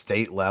even a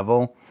state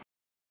level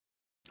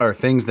are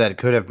things that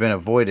could have been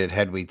avoided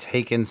had we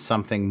taken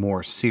something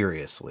more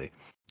seriously.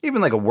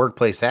 Even like a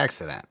workplace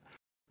accident.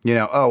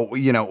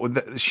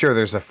 Sure,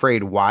 there's a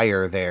frayed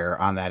wire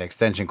there on that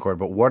extension cord,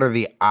 but what are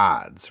the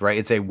odds, right?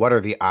 It's a what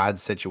are the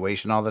odds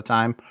situation all the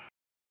time.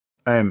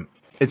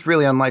 It's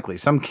really unlikely.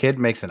 Some kid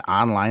makes an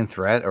online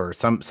threat, or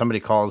somebody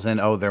calls in,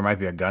 oh, there might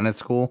be a gun at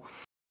school.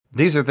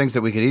 These are things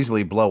that we could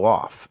easily blow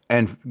off,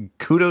 and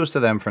kudos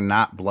to them for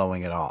not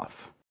blowing it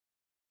off.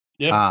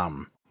 Yeah.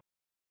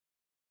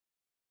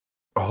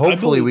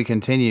 Hopefully we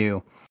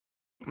continue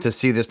to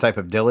see this type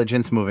of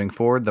diligence moving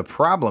forward. The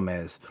problem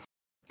is,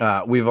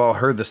 we've all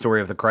heard the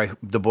story of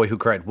the boy who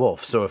cried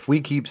wolf. So if we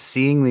keep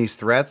seeing these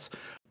threats,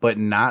 but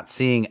not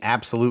seeing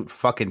absolute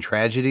fucking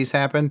tragedies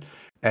happen,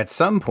 at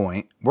some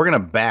point we're going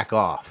to back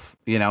off,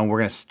 we're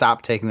going to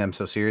stop taking them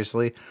so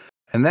seriously.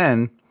 And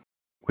then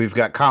we've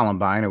got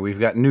Columbine, or we've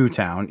got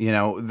Newtown,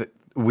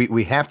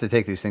 we have to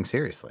take these things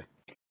seriously.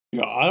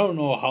 Yeah, I don't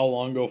know how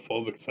long ago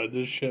Phobic said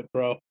this shit,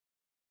 bro,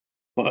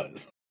 but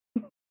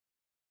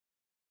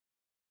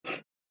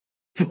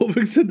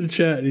Phobic's in the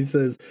chat, and he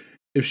says,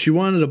 if she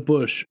wanted a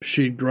bush,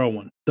 she'd grow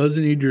one.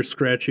 Doesn't need your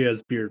scratchy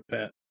ass beard,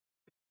 Pat.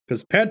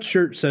 Because Pat's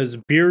shirt says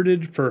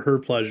bearded for her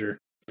pleasure.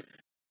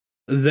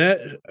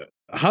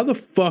 How the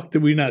fuck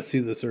did we not see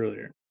this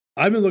earlier?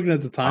 I've been looking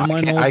at the timeline all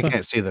the time. I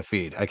can't see the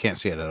feed. I can't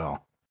see it at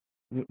all.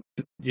 You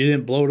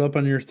didn't blow it up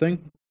on your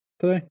thing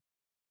today?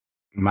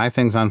 My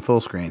thing's on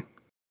full screen.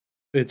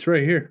 It's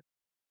right here.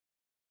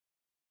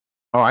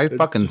 Oh,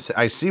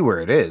 I see where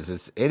it is.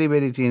 It's itty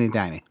bitty teeny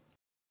tiny.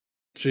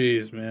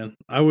 Jeez, man.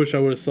 I wish I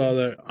would have saw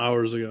that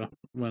hours ago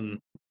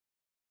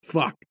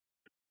fuck.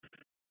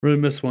 Really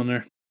missed one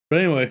there. But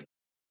anyway.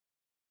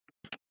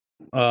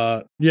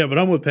 Yeah, but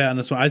I'm with Pat on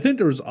this one. I think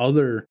there was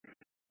other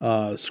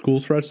school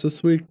threats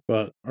this week,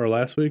 or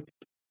last week,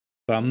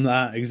 but I'm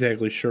not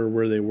exactly sure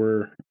where they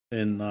were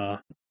in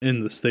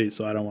the state,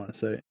 so I don't want to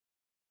say.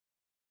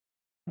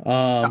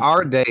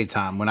 Our day,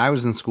 Tom, when I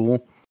was in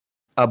school,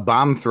 a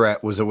bomb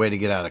threat was a way to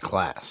get out of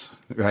class,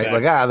 right?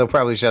 Okay. Like, they'll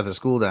probably shut the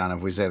school down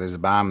if we say there's a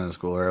bomb in the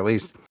school, or at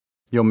least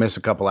you'll miss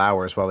a couple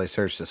hours while they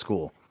search the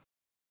school.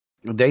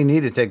 They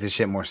need to take this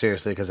shit more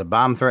seriously, because a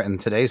bomb threat in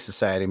today's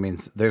society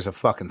means there's a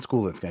fucking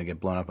school that's going to get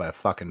blown up by a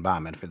fucking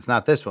bomb. And if it's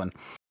not this one,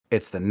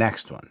 it's the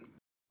next one.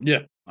 Yeah,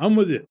 I'm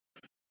with you.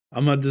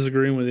 I'm not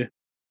disagreeing with you.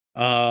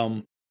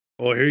 Oh,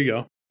 here you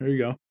go. Here you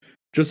go.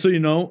 Just so you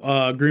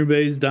know, Green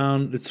Bay's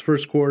down. It's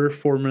first quarter,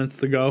 4 minutes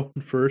to go.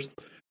 First,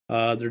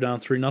 they're down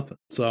 3-0.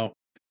 So,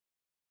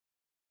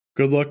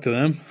 good luck to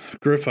them,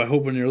 Griff. I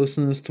hope when you're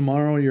listening to this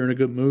tomorrow, you're in a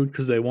good mood,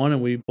 because they won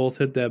and we both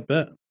hit that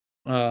bet.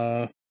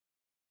 I'm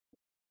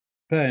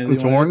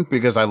torn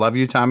because I love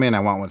you, Tommy, and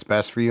I want what's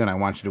best for you, and I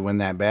want you to win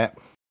that bet.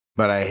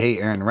 But I hate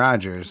Aaron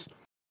Rodgers.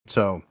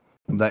 So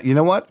you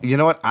know what?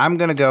 I'm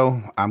gonna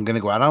go out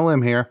on a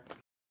limb here,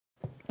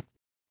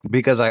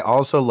 because I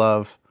also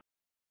love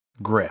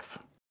Griff.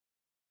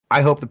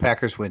 I hope the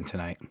Packers win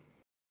tonight.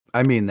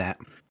 I mean that.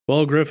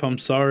 Well, Griff, I'm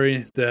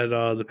sorry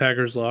that the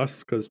Packers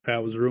lost, because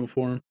Pat was rooting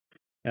for him,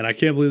 and I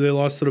can't believe they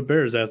lost to the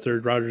Bears after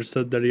Rodgers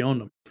said that he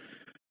owned them.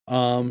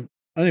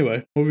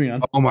 Anyway, moving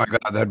on. Oh my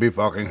god, that'd be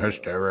fucking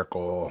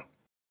hysterical.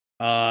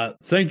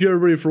 Thank you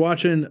everybody for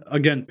watching.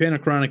 Again,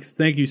 Panachronic,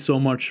 thank you so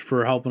much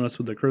for helping us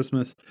with the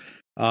Christmas.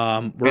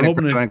 We're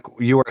hoping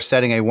you are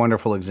setting a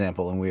wonderful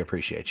example, and we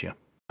appreciate you.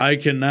 I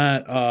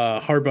cannot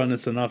harp on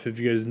this enough. If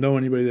you guys know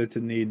anybody that's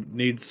in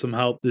needs some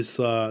help this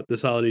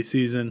holiday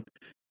season,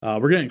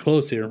 we're getting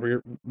close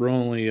here. We're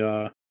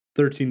only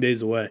 13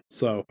 days away,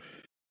 so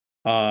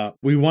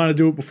we want to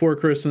do it before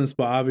Christmas.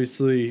 But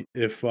obviously,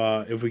 if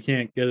we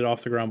can't get it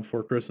off the ground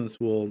before Christmas,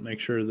 we'll make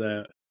sure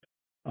that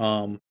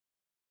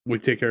we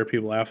take care of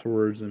people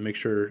afterwards, and make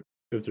sure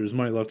if there's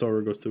money left over,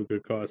 it goes to a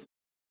good cause.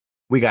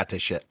 We got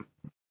this shit.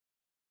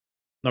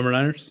 Number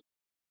Niners.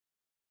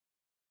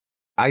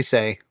 I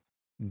say,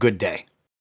 good day.